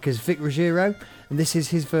the Slackers, Vic Ruggiero, and this is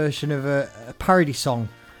his version of a parody song.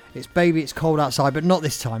 It's Baby It's Cold Outside, but not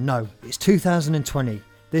this time, no. It's 2020.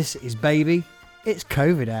 This is Baby It's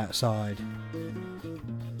COVID Outside.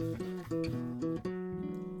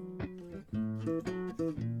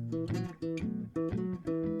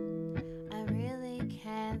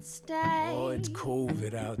 Stay. Oh, it's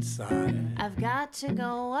COVID outside. I've got to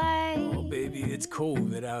go away. Oh, baby, it's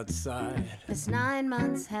COVID outside. This 9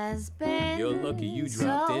 months has been You're lucky you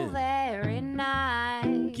dropped so in. very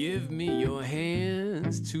nice. Give me your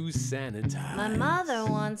hands to sanitize. My mother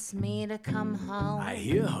wants me to come home. I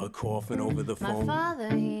hear her coughing over the My phone. father,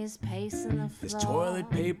 he's pacing the floor. There's toilet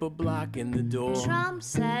paper blocking the door. Trump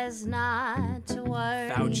says not to worry.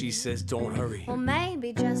 Fauci says don't hurry. Well,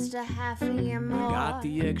 maybe just a half a year more. Got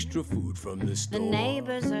the extra food from the store. The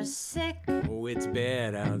neighbors are sick. Oh, it's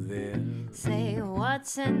bad out there. Say,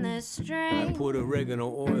 what's in this drink? I put oregano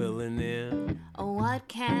oil in there. Oh, what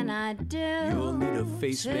can I do? You'll need a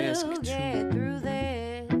face mask to too. get through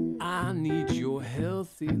this. I need your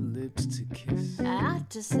healthy lips to kiss. I have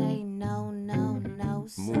to say no, no, no,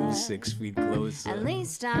 sir. Move 6 feet closer. At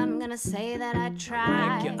least I'm gonna say that I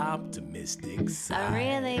tried. Like your optimistic side. I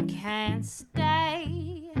really can't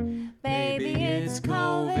stay. Baby, it's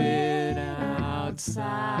COVID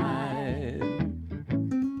outside.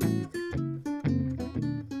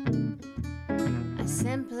 I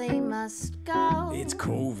simply must go. It's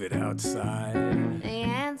COVID outside. The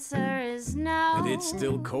answer is no. But it's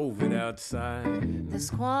still COVID outside. This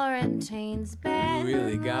quarantine's been You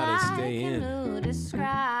really gotta like stay in. who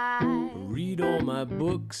describe. Read all my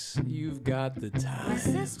books, you've got the My time.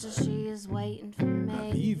 sister, she is waiting for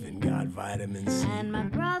I've me. even got vitamin C. And my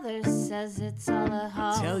brother says it's all a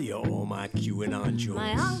hoax. Tell you all my QAnon jokes.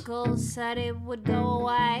 My uncle said it would go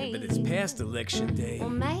away. But it's past election day. Well,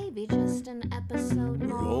 maybe just an episode We're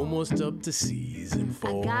more. almost up to season 4.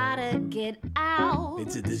 I gotta get out.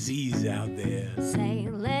 It's a disease out there. Say,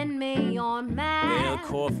 lend me your They'll mask.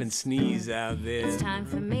 cough and sneeze out there. It's time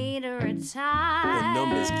for me to retire. The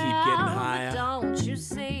numbers keep getting higher. But don't you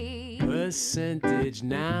see? Percentage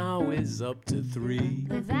now is up to 3.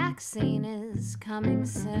 The vaccine is coming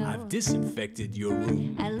soon. I've disinfected your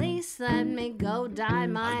room. At least let me go dye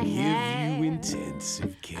my I'll hair. give you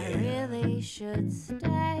intensive I care. really should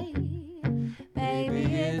stay.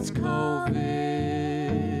 Baby, It's COVID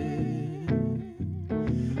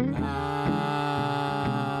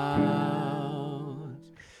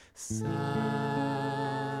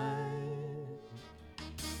outside.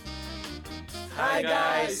 Hi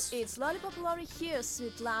guys! It's Lollipop Lori here,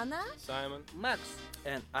 Svetlana, Simon, Max,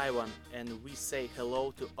 and Ivan, and we say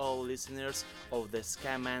hello to all listeners of the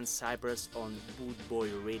Skyman Cyprus on Boot Boy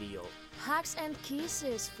Radio. hugs and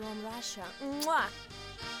kisses from Russia. Mwah!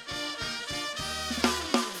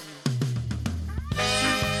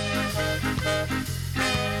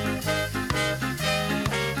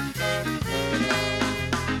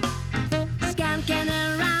 Skanking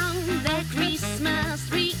around the Christmas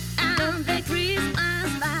tree and the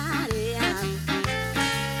Christmas party.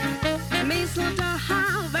 Mistletoe,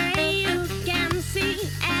 however, you can see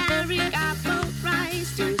every couple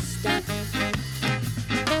tries to step.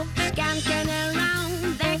 Skanking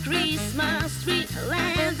around the Christmas tree,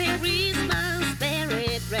 let the Christmas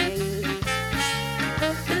spirit ring.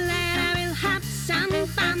 Later we'll have some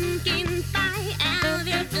pumpkin pie and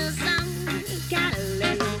we'll do some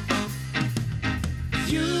caroling.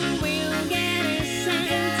 You will get a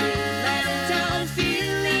sentimental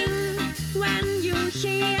feeling when you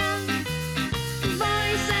hear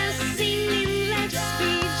voices singing, let's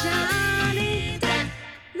be jolly. Deck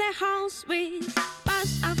the house with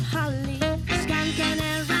boughs of holly, skanking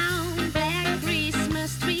around the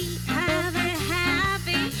Christmas tree. Have a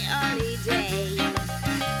happy holiday.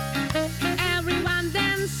 Everyone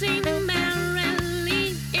dancing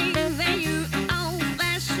merrily in the new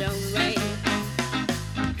old-fashioned way.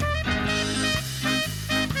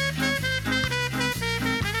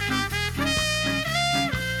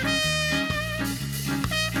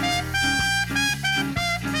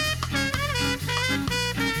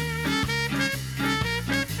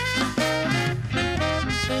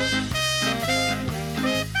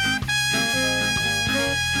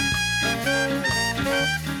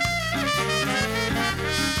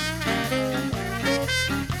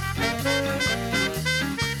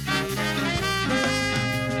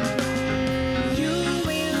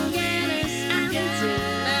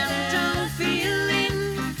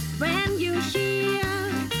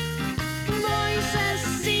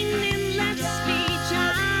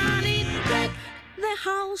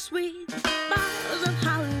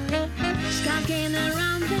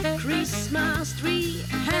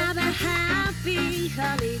 happy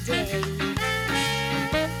holiday.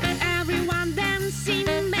 Everyone dancing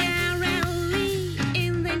merrily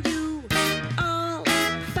in the new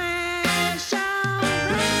old-fashioned.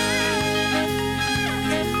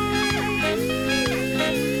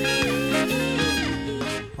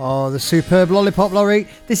 Oh, the superb Lollipop Lorry.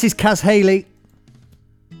 This is Kaz Haley.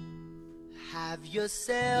 Have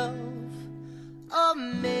yourself a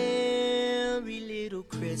merry little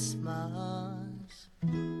Christmas.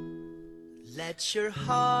 Let your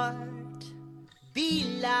heart be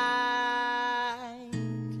light.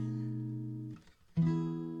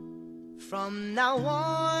 From now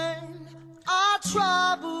on, our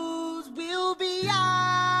troubles will be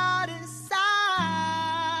out of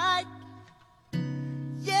sight.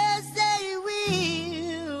 Yes, they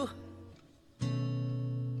will.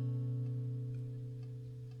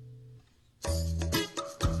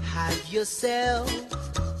 Have yourself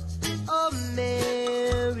a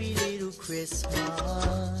merry little Christmas.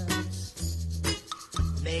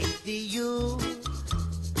 Make the Yuletide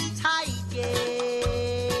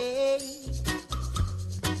gay.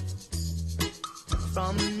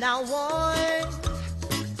 From now on,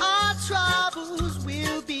 our troubles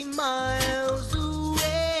will be miles away.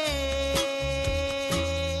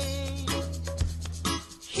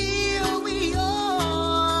 Here we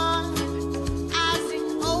are, as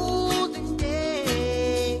in olden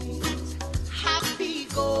days, happy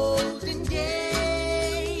golden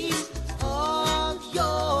days of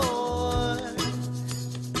yore.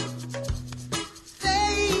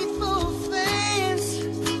 Faithful friends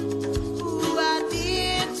who are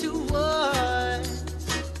dear to us,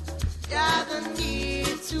 gather near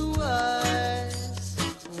to us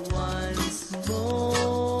once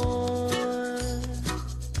more.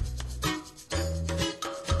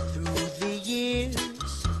 Through the years,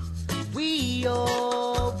 we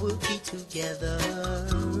all will be together.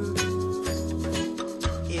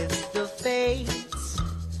 If the fates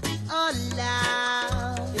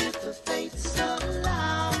allow, if the fates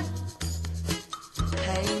allow,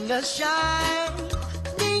 hang a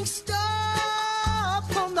shining star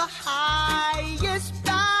upon the highest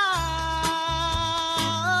bough.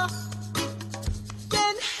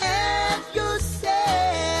 Then have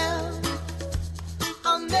yourself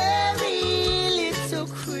a merry little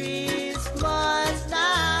Christmas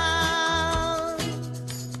now.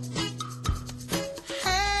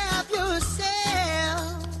 Have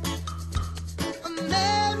yourself a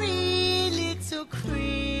merry little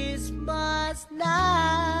Christmas now.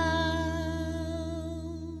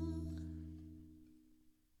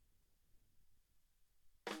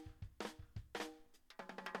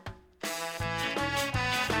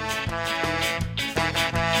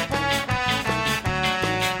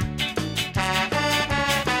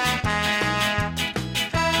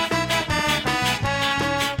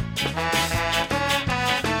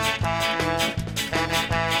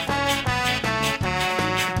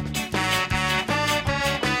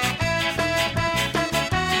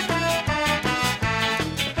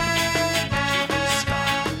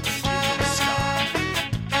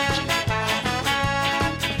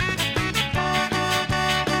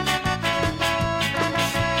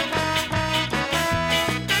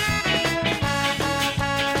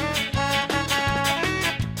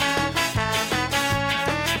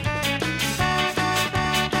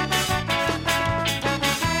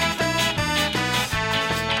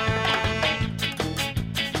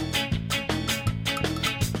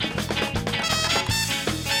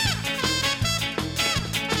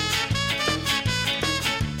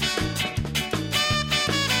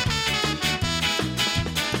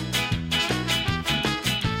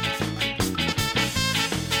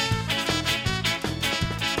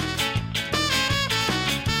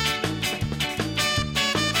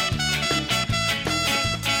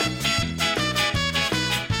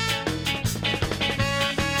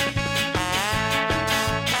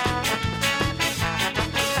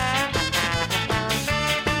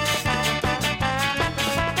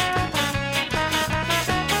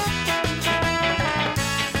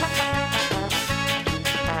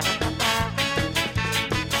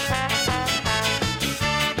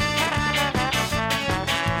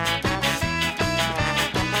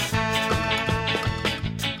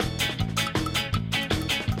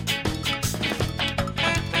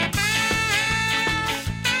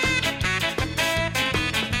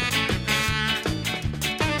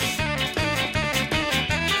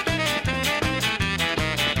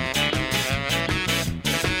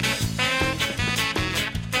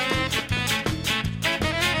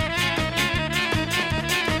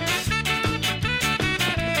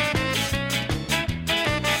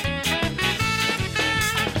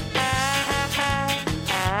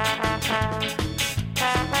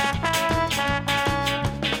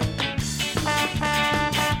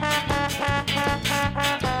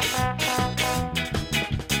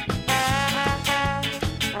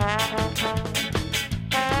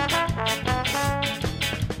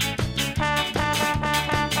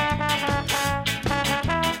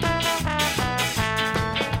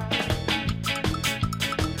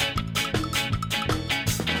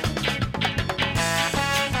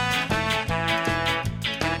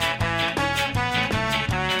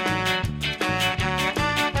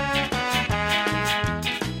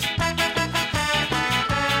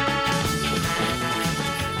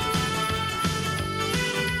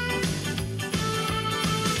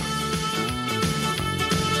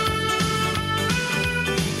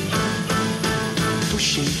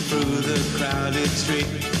 the crowded street.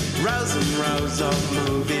 Rows and rows of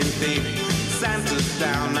moving feet. Santa's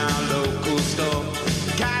down our local store.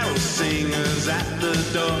 Carol singers at the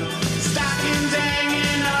door. Stockings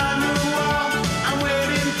hanging on the wall. I'm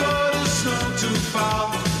waiting for the snow to fall.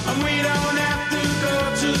 And we don't have to go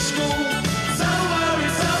to school. It's over,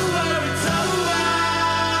 it's over, it's over.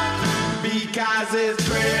 Because it's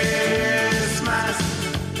Christmas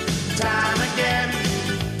time again.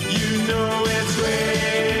 You know it's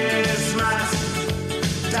Christmas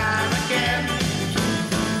time again.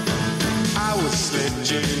 I was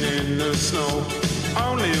sledging in the snow.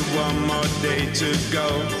 Only one more day to go.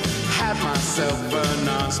 Had myself a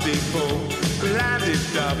nasty fall.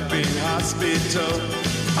 Landed up in hospital.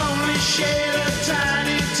 Only shed a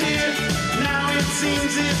tiny tear. Now it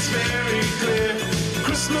seems it's very clear.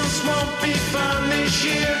 Christmas won't be fun this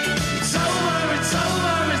year. It's over, it's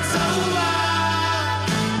over, it's over.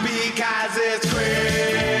 Because it's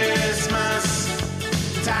Christmas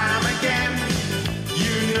time again.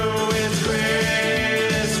 You know it's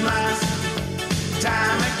Christmas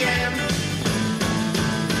time again.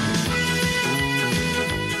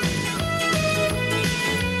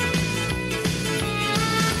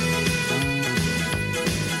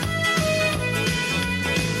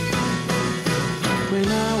 When I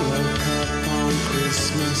woke up on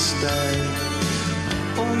Christmas Day,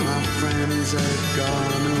 all my friends had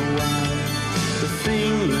gone away. The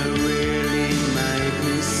thing that really made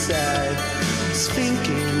me sad was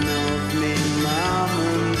thinking of me mum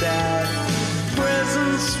and dad.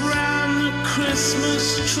 Presents round the Christmas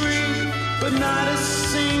tree, but not a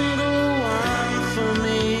single one for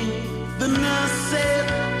me. The nurse said,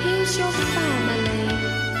 here's your family.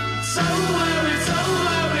 It's over, it's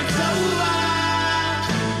over, it's over.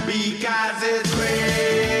 Because it's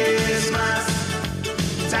Christmas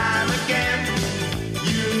time again.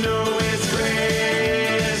 You know it's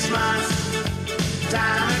Christmas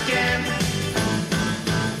time again.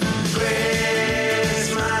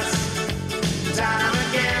 Christmas time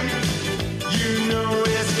again. You know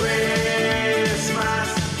it's Christmas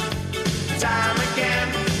time again.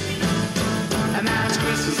 And now it's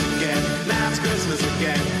Christmas again. Now it's Christmas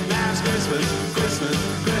again. Now it's Christmas, Christmas,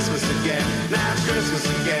 Christmas again. Now it's Christmas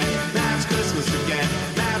again. Now it's Christmas again.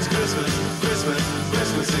 Now it's Christmas, Christmas,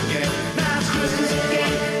 Christmas again. Now it's Christmas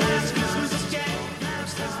again. Now it's Christmas again. Now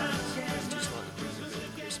it's Christmas again. Just like the bring a bit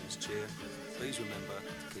of Christmas cheer, please remember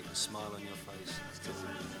to keep a smile on your face.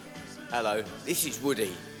 Hello, this is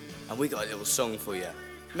Woody, and we got a little song for you.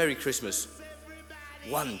 Merry Christmas.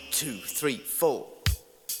 1, 2, 3, 4.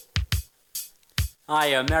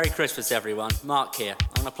 Hi, Merry Christmas, everyone. Mark here.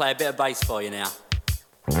 I'm going to play a bit of bass for you now.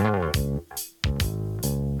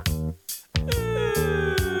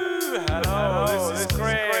 Hello, this is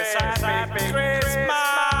Chris. Happy Christmas!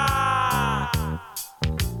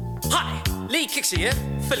 Hi, Lee Kixie here,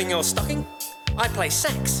 filling your stocking. I play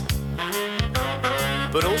sax.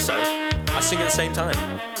 But also, I sing at the same time.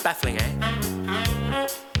 Baffling, eh?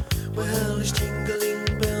 Well, it's jingling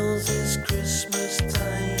bells, it's Christmas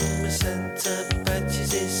time. Santa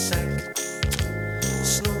patches his sack.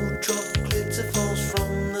 Snowdrop glitter falls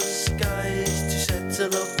from the skies to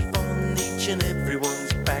settle up on each and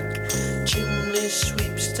everyone's back. Chimney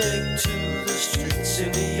sweeps take to the streets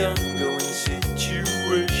in the ongoing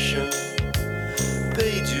situation.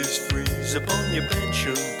 Pages freeze upon your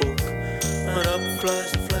pension book, and up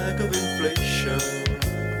flies the flag of inflation.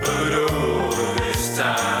 But all this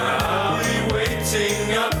time I'll be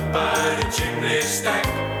waiting up by the chimney stack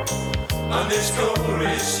on this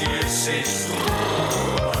glorious year 6.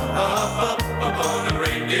 Up on the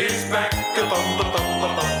reindeer's back.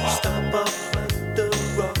 Stop up at the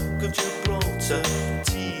Rock of Gibraltar.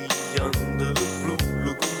 Tea under the blue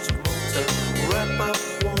lagoons of Malta. Wrap up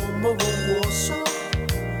warm over Warsaw.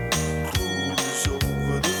 Cruise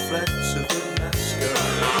over the flats of Alaska.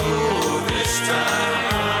 Oh, this time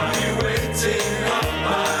I'll be waiting up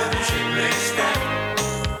by the chimney stack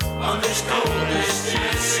on this coldest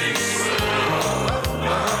year 6.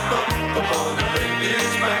 Up on the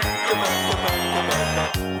reindeer's back.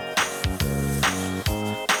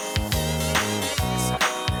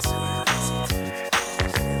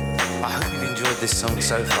 I hope you've enjoyed this song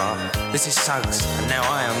so far. This is Suggs, and now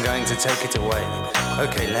I am going to take it away.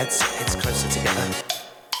 Okay, let's head closer together.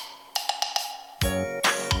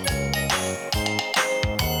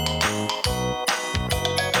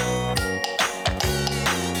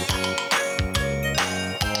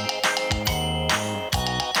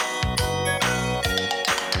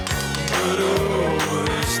 But oh,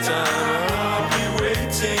 this time I'll be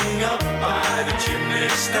waiting up by the chimney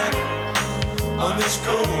stack on this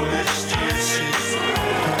coldest year 6.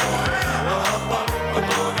 Up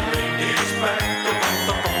on the reindeer.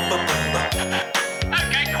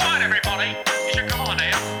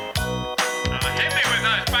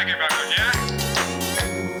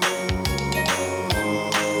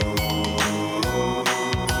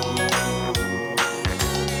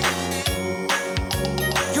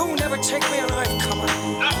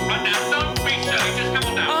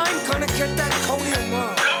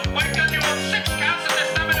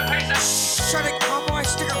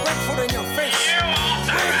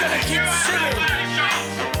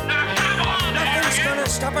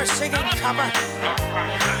 topper.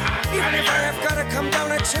 Even if I have got to come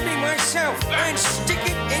down a chimney myself and stick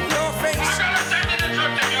it in your face.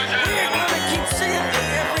 We're gonna keep singing in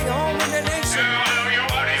every home in the nation.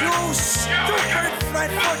 You stupid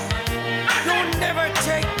flatfoot, you'll never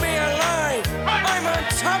take me alive. I'm on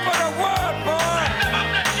top of the world, boy.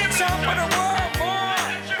 Top of the world, boy.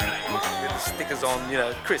 Get the stickers on, you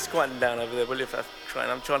know. Chris, quieten down over there, will you?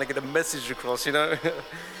 I'm trying to get a message across, you know.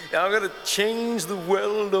 Yeah, I'm gonna change the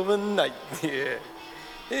world overnight. Yeah.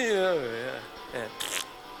 There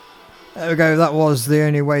we go. That was The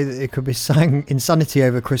Only Way That It Could Be Sang, Insanity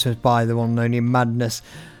Over Christmas by the one and only Madness.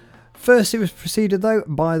 First, it was preceded, though,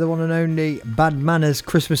 by the one and only Bad Manners,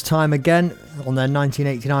 Christmas Time Again, on their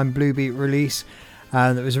 1989 Blue Beat release.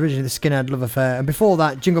 And it was originally the Skinhead Love Affair. And before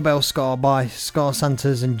that, Jingle Bell Scar by Scar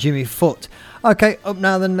Santas and Jimmy Foot. Okay, up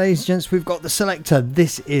now then, ladies and gents, we've got the selector.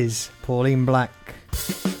 This is Pauline Black.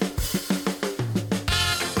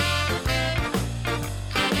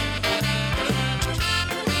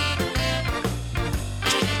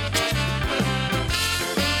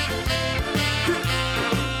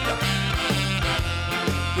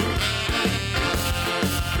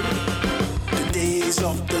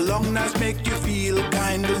 Of the long nights make you feel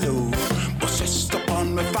kinda low. Possessed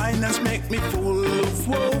upon my finance make me full of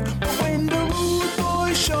woe. But when the rude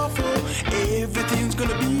boys shuffle, everything's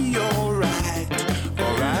gonna be alright.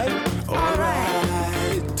 Alright,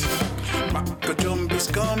 alright. Maka Jumbie's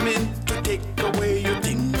coming to take away your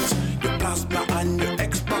things, your plasma and your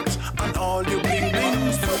Xbox and all your bling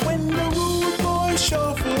blings. But when the rude boys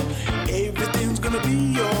shuffle, everything's gonna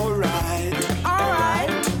be alright.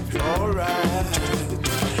 Alright, alright.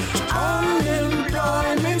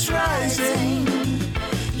 Unemployment's rising,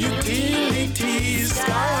 utilities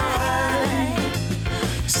sky high.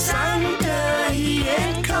 Santa, he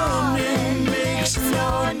ain't coming, makes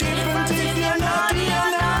no difference if you're naughty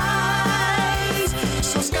or nice.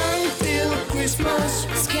 So skank till Christmas,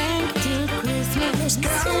 Skank till Christmas,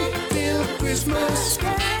 skank till Christmas,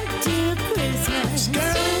 skank till Christmas,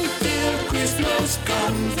 skank till Christmas.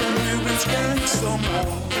 Come from you and skank some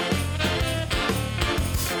more.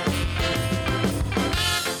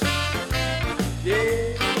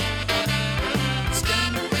 Yeah.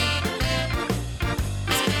 Skank.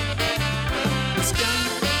 Skank.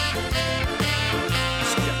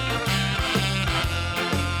 Skank.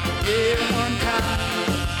 Yeah, one time.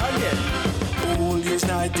 Oh yeah. All this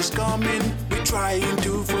night is coming, we're trying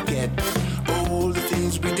to forget all the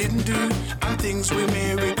things we didn't do and things we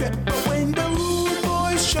may regret. But when the rude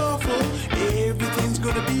boys shuffle, everything's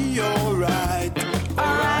gonna be alright.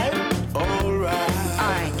 Alright,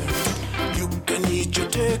 alright. You can eat your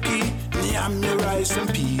turkey, yam your rice and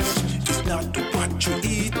peas. It's not what you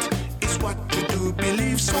eat, it's what you do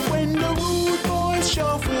believe. So when the rude boys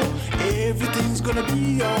shuffle, everything's gonna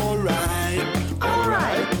be alright.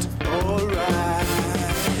 Alright, alright.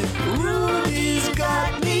 Rudy's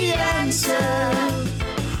got the answer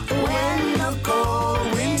when the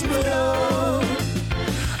cold winds blow.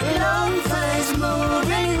 Long face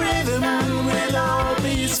moving rhythm will all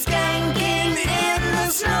be skanking in the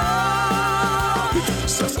snow.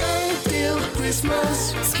 So skank till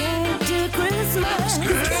Christmas, skank till Christmas,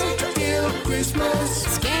 skank till Christmas,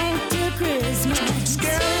 skank till Christmas,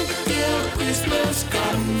 skank till Christmas.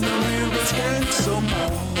 Come the river, skank some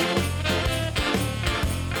more.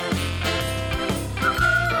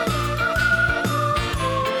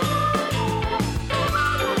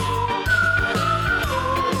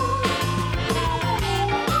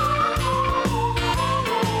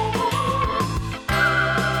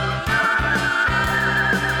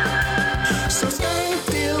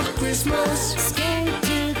 Christmas, skank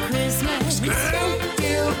till Christmas, skank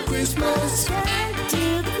till Christmas, skank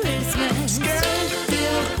till Christmas, skank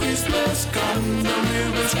till Christmas. Come the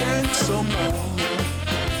river, skank some more.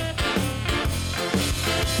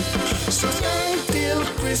 So skank till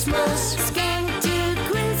Christmas, skank till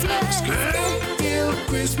Christmas, skank till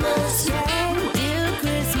Christmas, skank till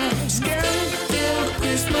Christmas, skank till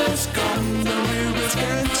Christmas. Come the river,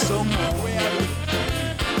 skank some more.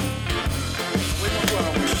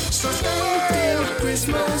 So skank till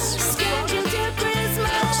Christmas, skank till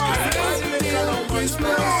Christmas, skank till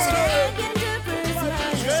Christmas,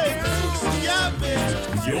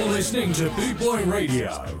 You're listening to Boot Boy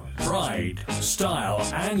Radio. Pride, style,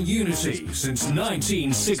 and unity since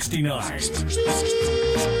 1969.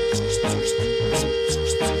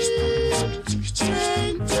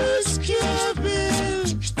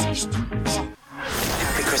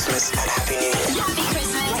 Happy Christmas and Happy New Year. Happy Christmas.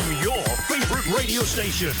 From your favorite radio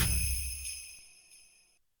station.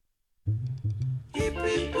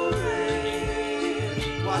 Hippie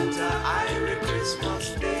parade, what a Irish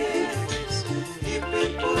Christmas day.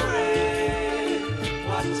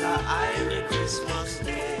 Christmas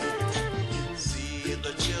Day. See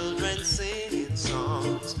the children singing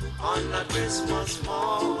songs on a Christmas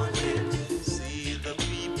morning. See the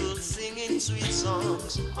people singing sweet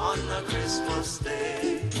songs on a Christmas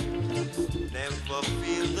Day. Never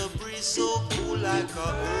feel the breeze so cool like a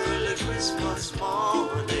early Christmas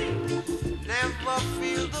morning. Never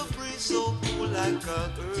feel the breeze so cool like a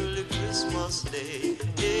early Christmas day.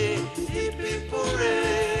 Hey, hip hip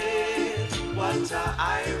hooray, what a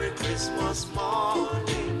Irish Christmas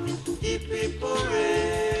morning. Hip hip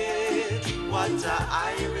hooray, what a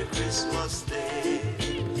Irish Christmas day.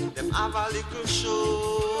 Them have a little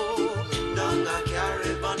show down a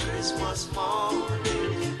Carib on Christmas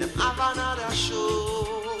morning. Them have another show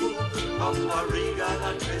up a Regal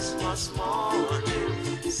on Christmas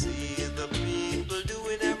morning. See the people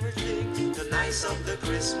doing everything the nice of the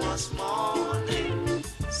Christmas morning.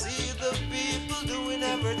 See the people doing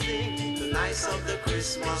everything the nice of the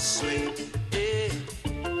Christmas swing. Hey.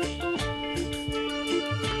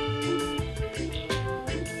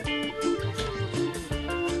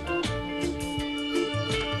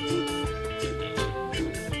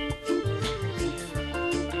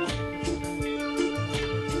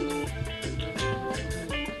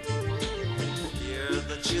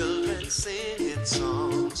 Singing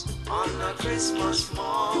songs on a Christmas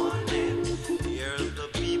morning. Hear the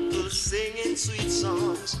people singing sweet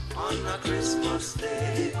songs on a Christmas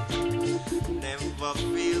day. Never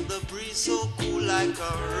feel the breeze so cool like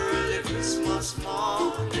a early Christmas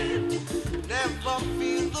morning. Never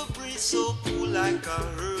feel the breeze so cool like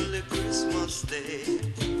a early Christmas day.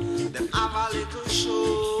 Them have a little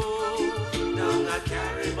show down a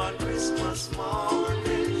Carib on Christmas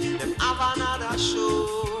morning. Them have another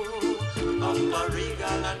show up a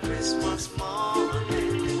Regal on Christmas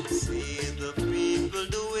morning. See the people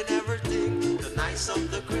doing everything the nice of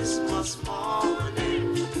the Christmas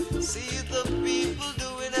morning. See the people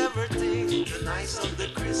doing everything the nice of the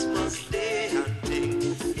Christmas day and thing.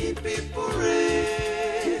 Hip hip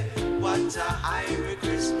hooray, what a Irish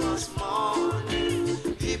Christmas morning.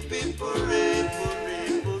 Hip hip hooray,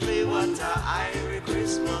 hooray, hooray, what a Irish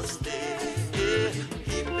Christmas day. Yeah,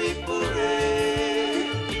 hip hip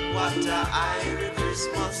hooray, what a Irish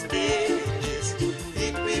Christmas day is.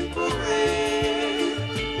 Hip hip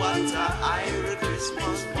hooray, what a Irish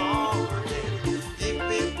Christmas morning. Hip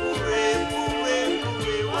hip hooray, hooray,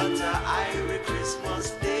 hooray, what a Irish Christmas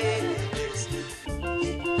day is.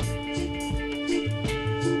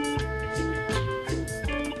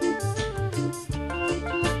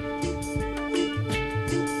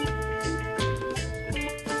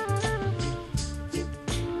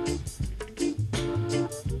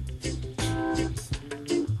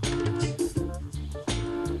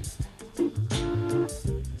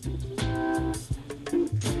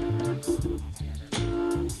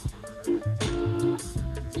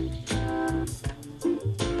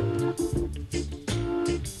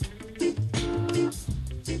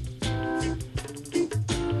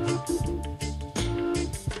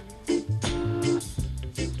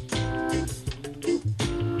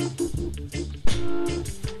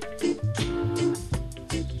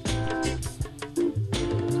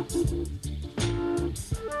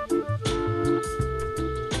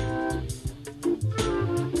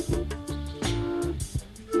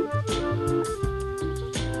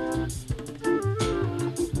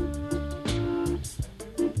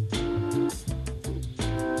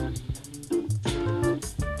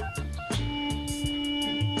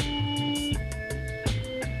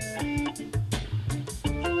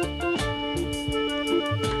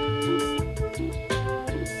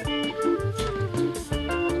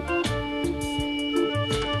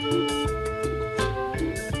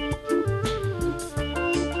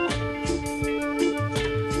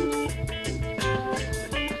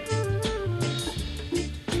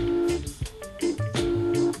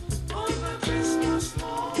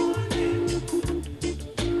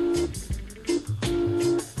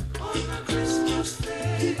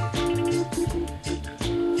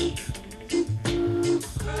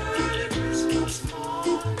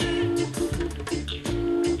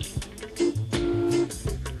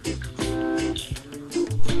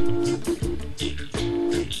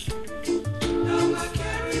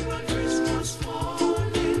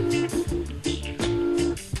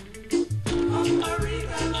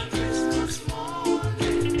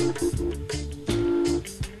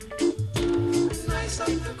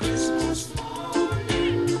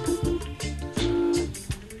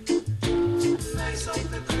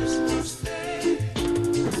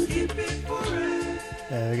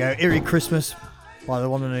 There we go, Eerie Christmas by the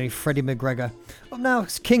one and only Freddie McGregor. Up now,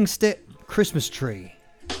 it's King Stitt, Christmas Tree.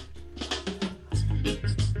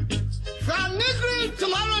 From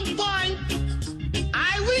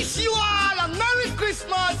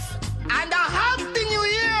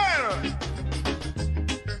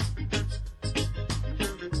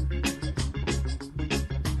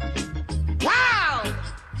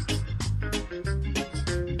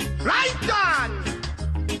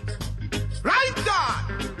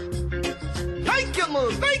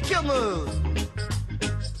move, make your move.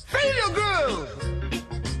 Feel your groove.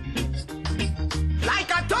 Like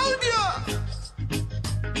I told you.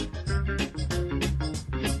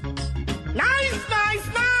 Nice, nice,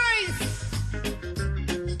 nice.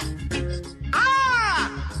 Ah!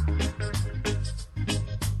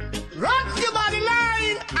 Rock your body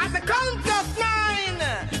line at the count of 9.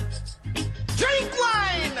 Drink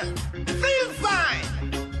wine. Feel fine.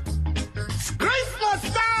 It's Christmas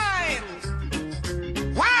time.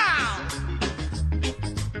 Wow!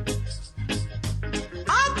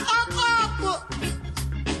 Up, up, up!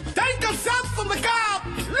 Take a shot from the cup,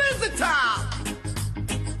 lose the top!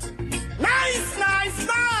 Nice, nice,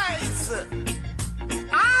 nice!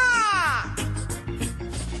 Ah!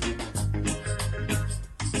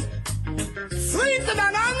 Sweeter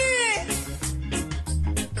than honey!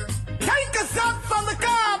 Take a shot from the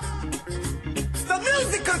cup! It's the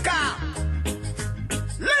musical cup!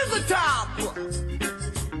 Lose the top!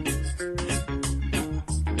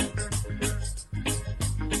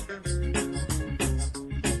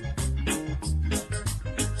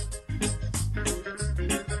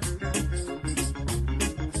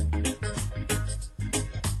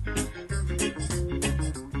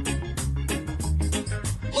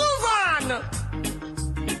 Move on!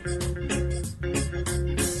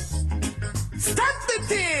 Stop the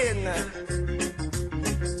tin!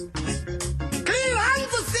 Clear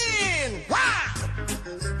hands the scene! Wow!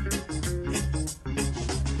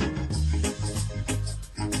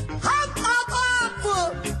 Hop, hop,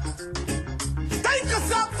 hop! Take us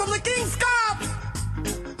up from the King's Cup!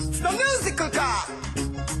 It's the musical cup!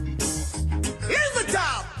 Here's the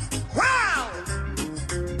top! Wow!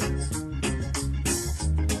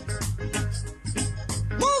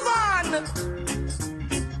 Move on!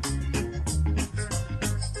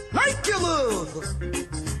 Make your move!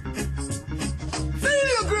 Feel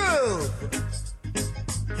your groove!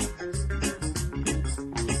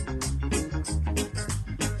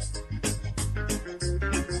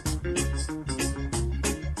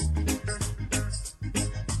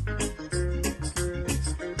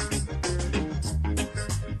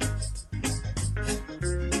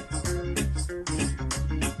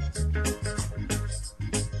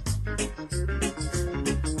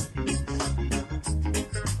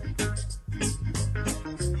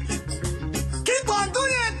 Keep on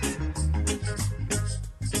doing it!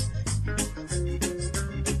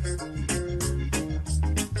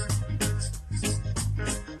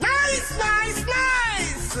 Nice, nice,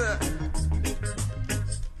 nice!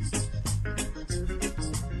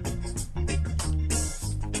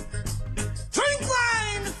 Drink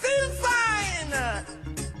wine, feel fine!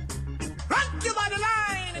 Rock your body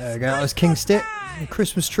line! There we go, that was King Stick, the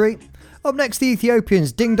Christmas tree. Up next, the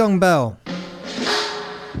Ethiopians, Ding Dong Bell.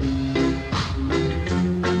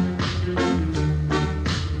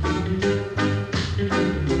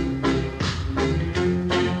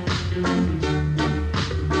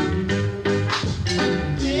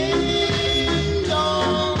 Ding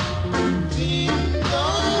dong, ding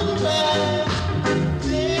dong bell,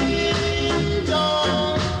 ding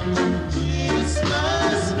dong,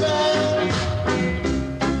 Christmas bells.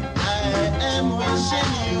 I am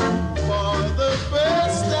wishing you for the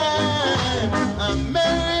first time a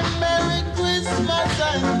merry, merry Christmas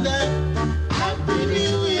and a happy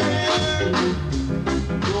New Year.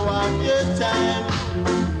 Go have your time,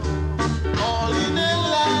 all in a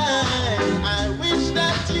line. I wish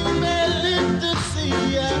that you may live to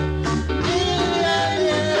see a million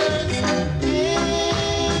years.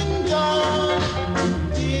 Ding dong,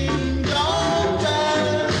 ding dong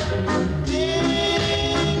bell,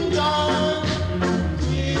 ding dong,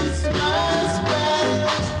 Christmas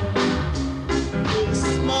bells.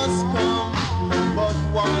 Christmas come but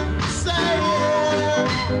once a year.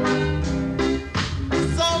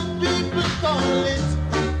 Some people call it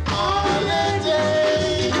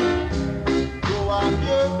holiday. Go have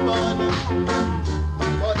your fun,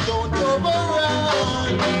 but don't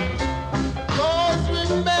overrun. 'Cause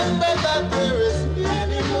remember that there is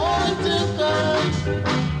many more to come.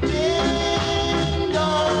 Ding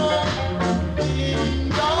dong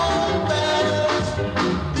bells,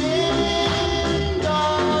 ding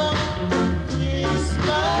dong,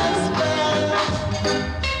 Christmas bells.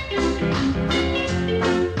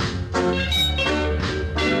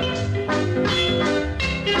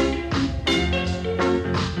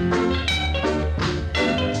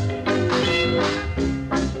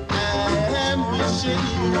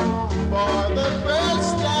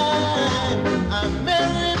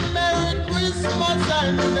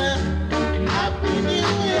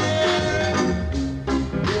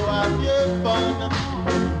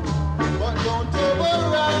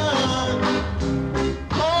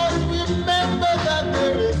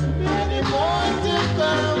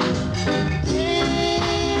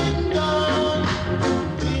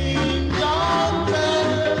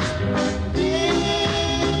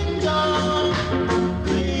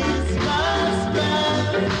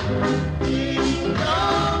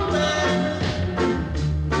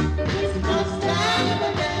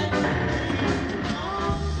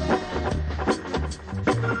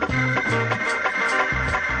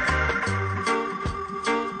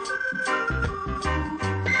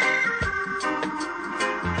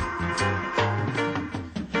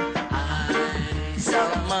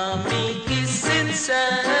 mommy kissing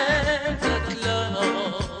Santa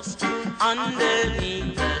Claus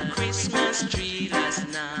underneath the Christmas tree last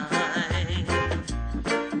night.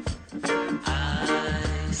 I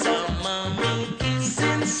saw mommy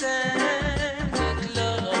kissing Santa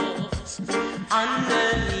Claus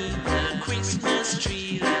underneath the Christmas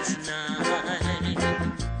tree last night.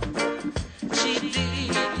 She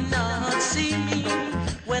did not see me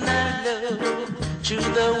when I looked through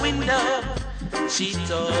the window. She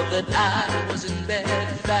thought that I was in bed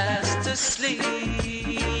fast asleep.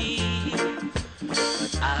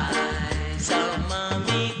 But I saw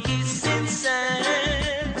mommy kissing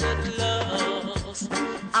Santa Claus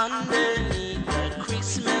underneath the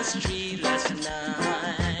Christmas tree last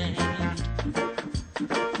night.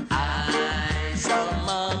 I saw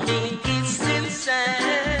mommy kissing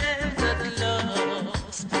Santa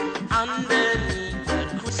Claus underneath the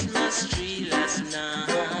Christmas tree last night.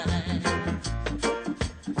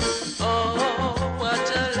 Oh, what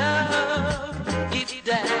a love, if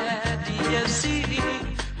Daddy had seen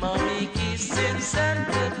mommy kissing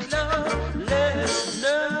Santa Claus last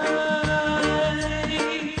night.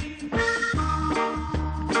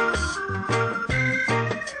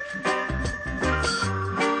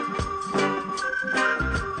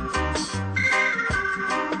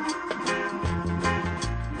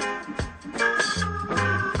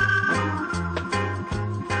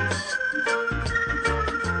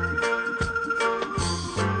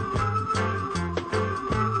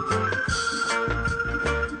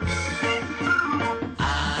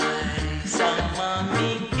 I saw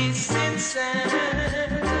mommy kissing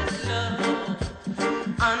Santa Claus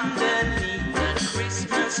underneath the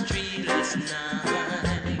Christmas tree last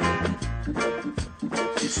night.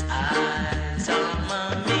 Yes, I saw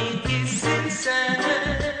mommy kissing Santa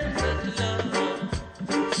Claus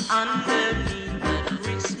underneath the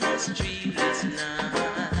Christmas tree last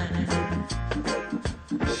night.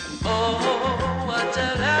 Oh, what a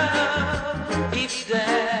love, if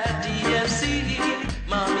Daddy had seen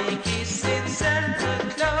mommy kissing Santa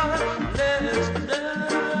Claus last night.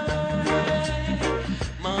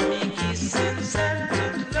 Mommy kissing Santa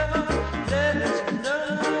Claus last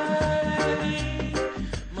night.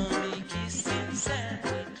 Mommy kissing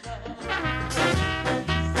Santa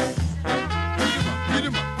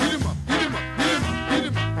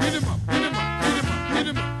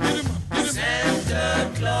Santa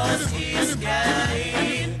Claus is going to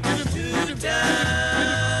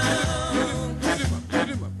town.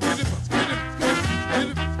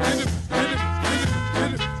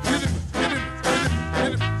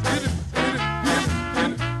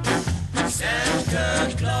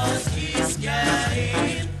 Santa Claus is going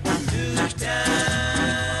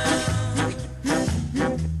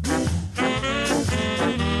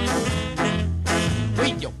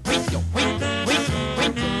to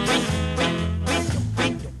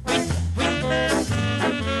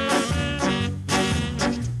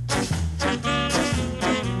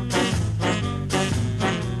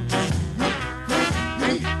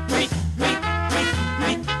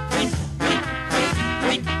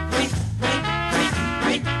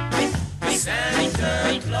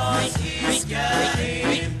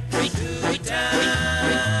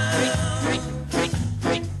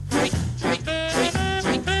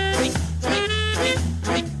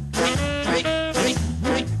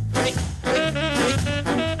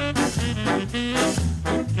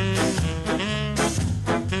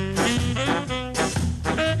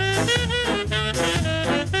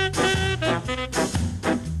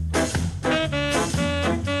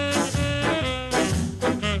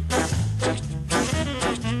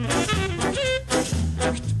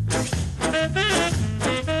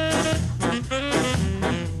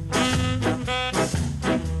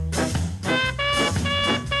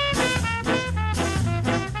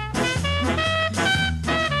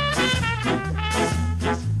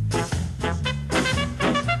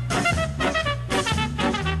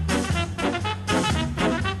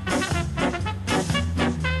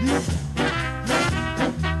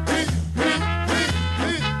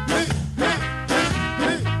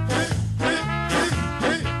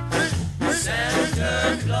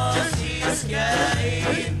Santa Claus is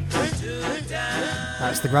going to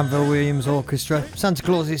That's the Granville Williams Orchestra. Santa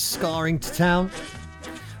Claus is scarring to town.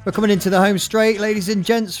 We're coming into the home straight, ladies and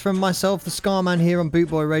gents, from myself, the Scarman, here on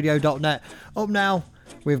bootboyradio.net. Up now,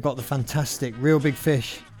 we've got the fantastic Real Big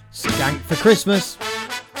Fish, Skank for Christmas.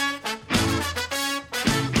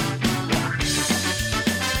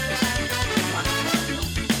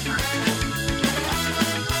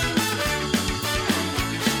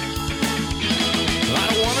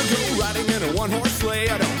 One-horse sleigh.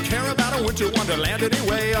 I don't care about a winter wonderland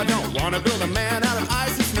anyway. I don't want to build a man out of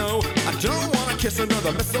ice and snow. kiss under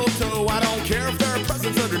the mistletoe. I don't care if there are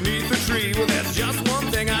presents underneath the tree. Well, there's just one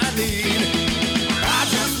thing I need. I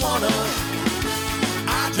just wanna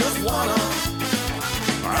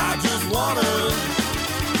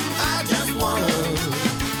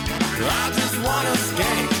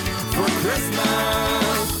skank for Christmas.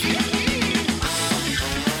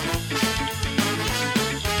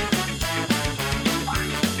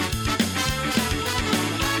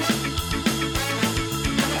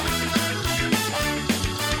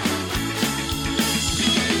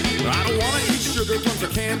 I don't wanna eat sugar plums or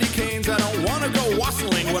candy canes. I don't wanna go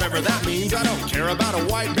wassailing, whatever that means. I don't care about a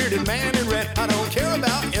white bearded man in red. I don't care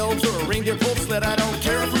about elves or a reindeer pulled sled. I don't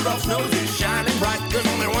care if Rudolph's nose is shining bright. There's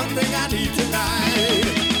only one thing I need tonight.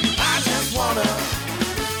 I just wanna,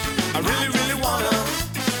 I really, really wanna,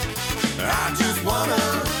 I just wanna,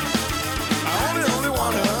 I only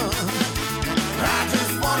wanna, I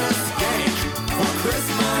just wanna skank for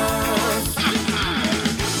Christmas.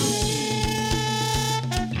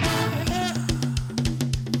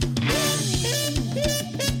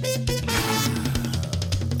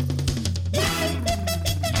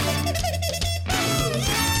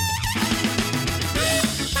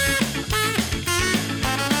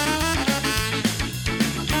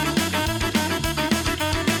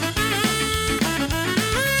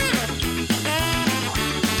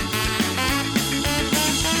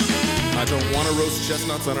 Roast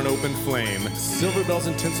chestnuts on an open flame. Silver bells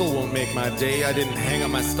and tinsel won't make my day. I didn't hang on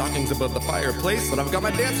my stockings above the fireplace, but I've got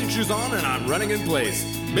my dancing shoes on and I'm running in place.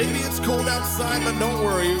 Baby, it's cold outside, but don't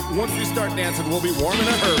worry. Once we start dancing, we'll be warm in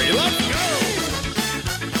a hurry. Let's go!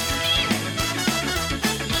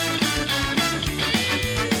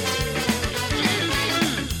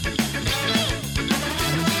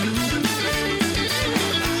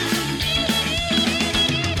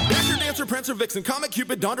 Prancer, Vixen, Comet,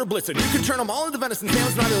 Cupid, Donder, Blitzen. You can turn them all into venison.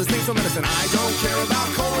 Tails, not those things for medicine. I don't care about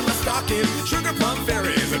coal in my stocking. Sugar plum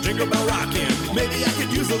fairies, a jingle bell rockin'. Maybe I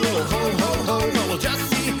could use a little ho, ho, ho, ho. We'll just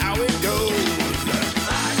see how it goes.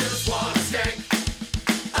 I just wanna skank.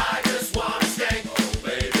 I just wanna skank. Oh,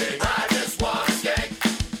 baby. I just wanna skank.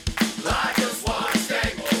 I just wanna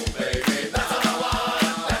skank. Oh, baby. That's all I want.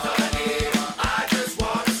 That's all I need. I just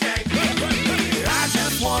wanna skank. I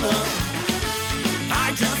just wanna.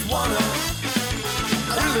 I just wanna.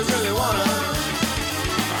 I really wanna.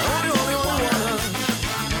 I only wanna.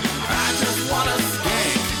 I just wanna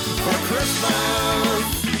skank for Christmas.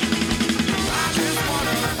 I just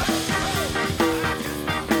wanna.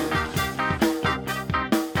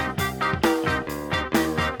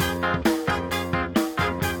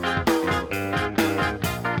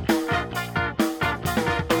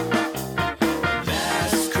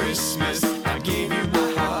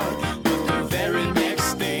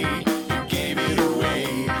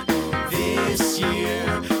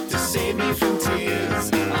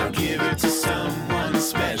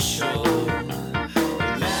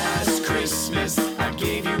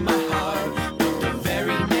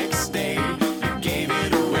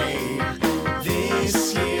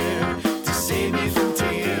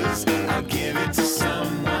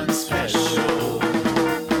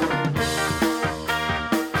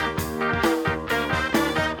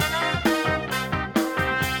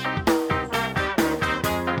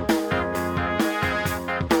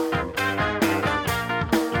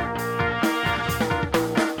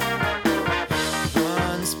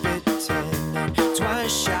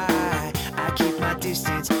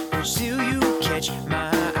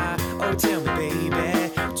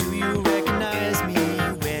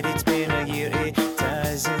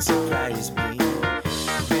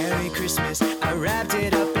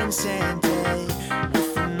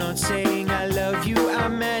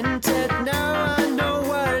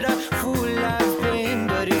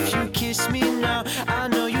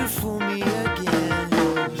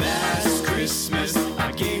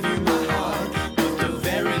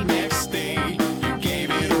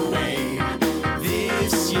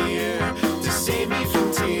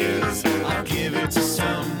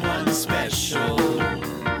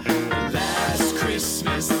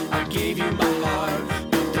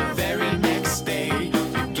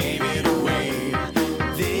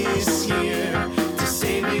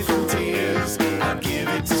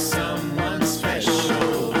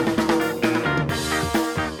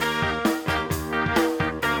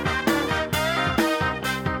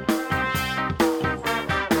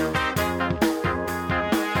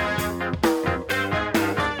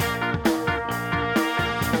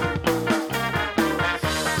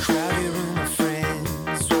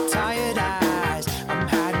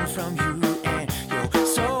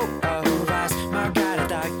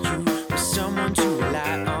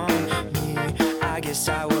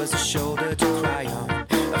 was a shoulder to cry on,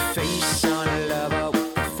 a face on a lover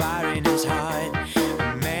with the fire in his heart,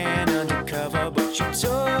 a man undercover, but you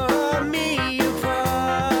tore me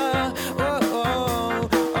apart. Oh, oh,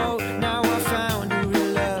 oh, now I found a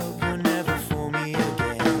real love, you'll never fool me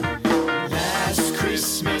again. Last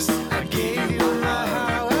Christmas I gave you my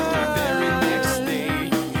heart, the very next day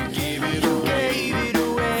you gave it away.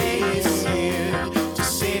 This year, to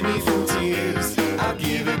save me from tears, I'll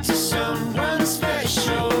give it to someone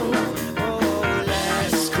special. Oh,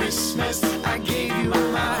 last Christmas I gave you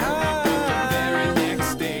my heart, the very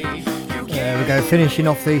next day you gave There we go, finishing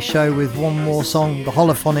off the show with one more song, the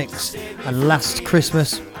Holophonics and Last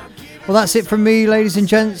Christmas. Well, that's it from me, ladies and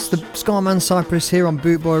gents, the Scarman Cypress here on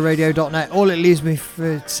bootboyradio.net. All it leaves me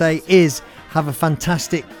to say is have a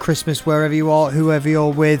fantastic Christmas wherever you are, whoever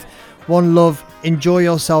you're with. One love, enjoy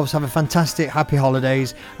yourselves, have a fantastic happy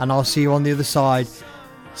holidays, and I'll see you on the other side.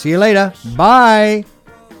 See you later. Bye.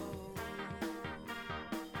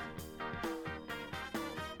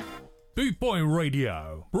 Bootboy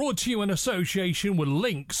Radio, brought to you in association with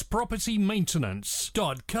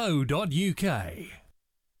linkspropertymaintenance.co.uk.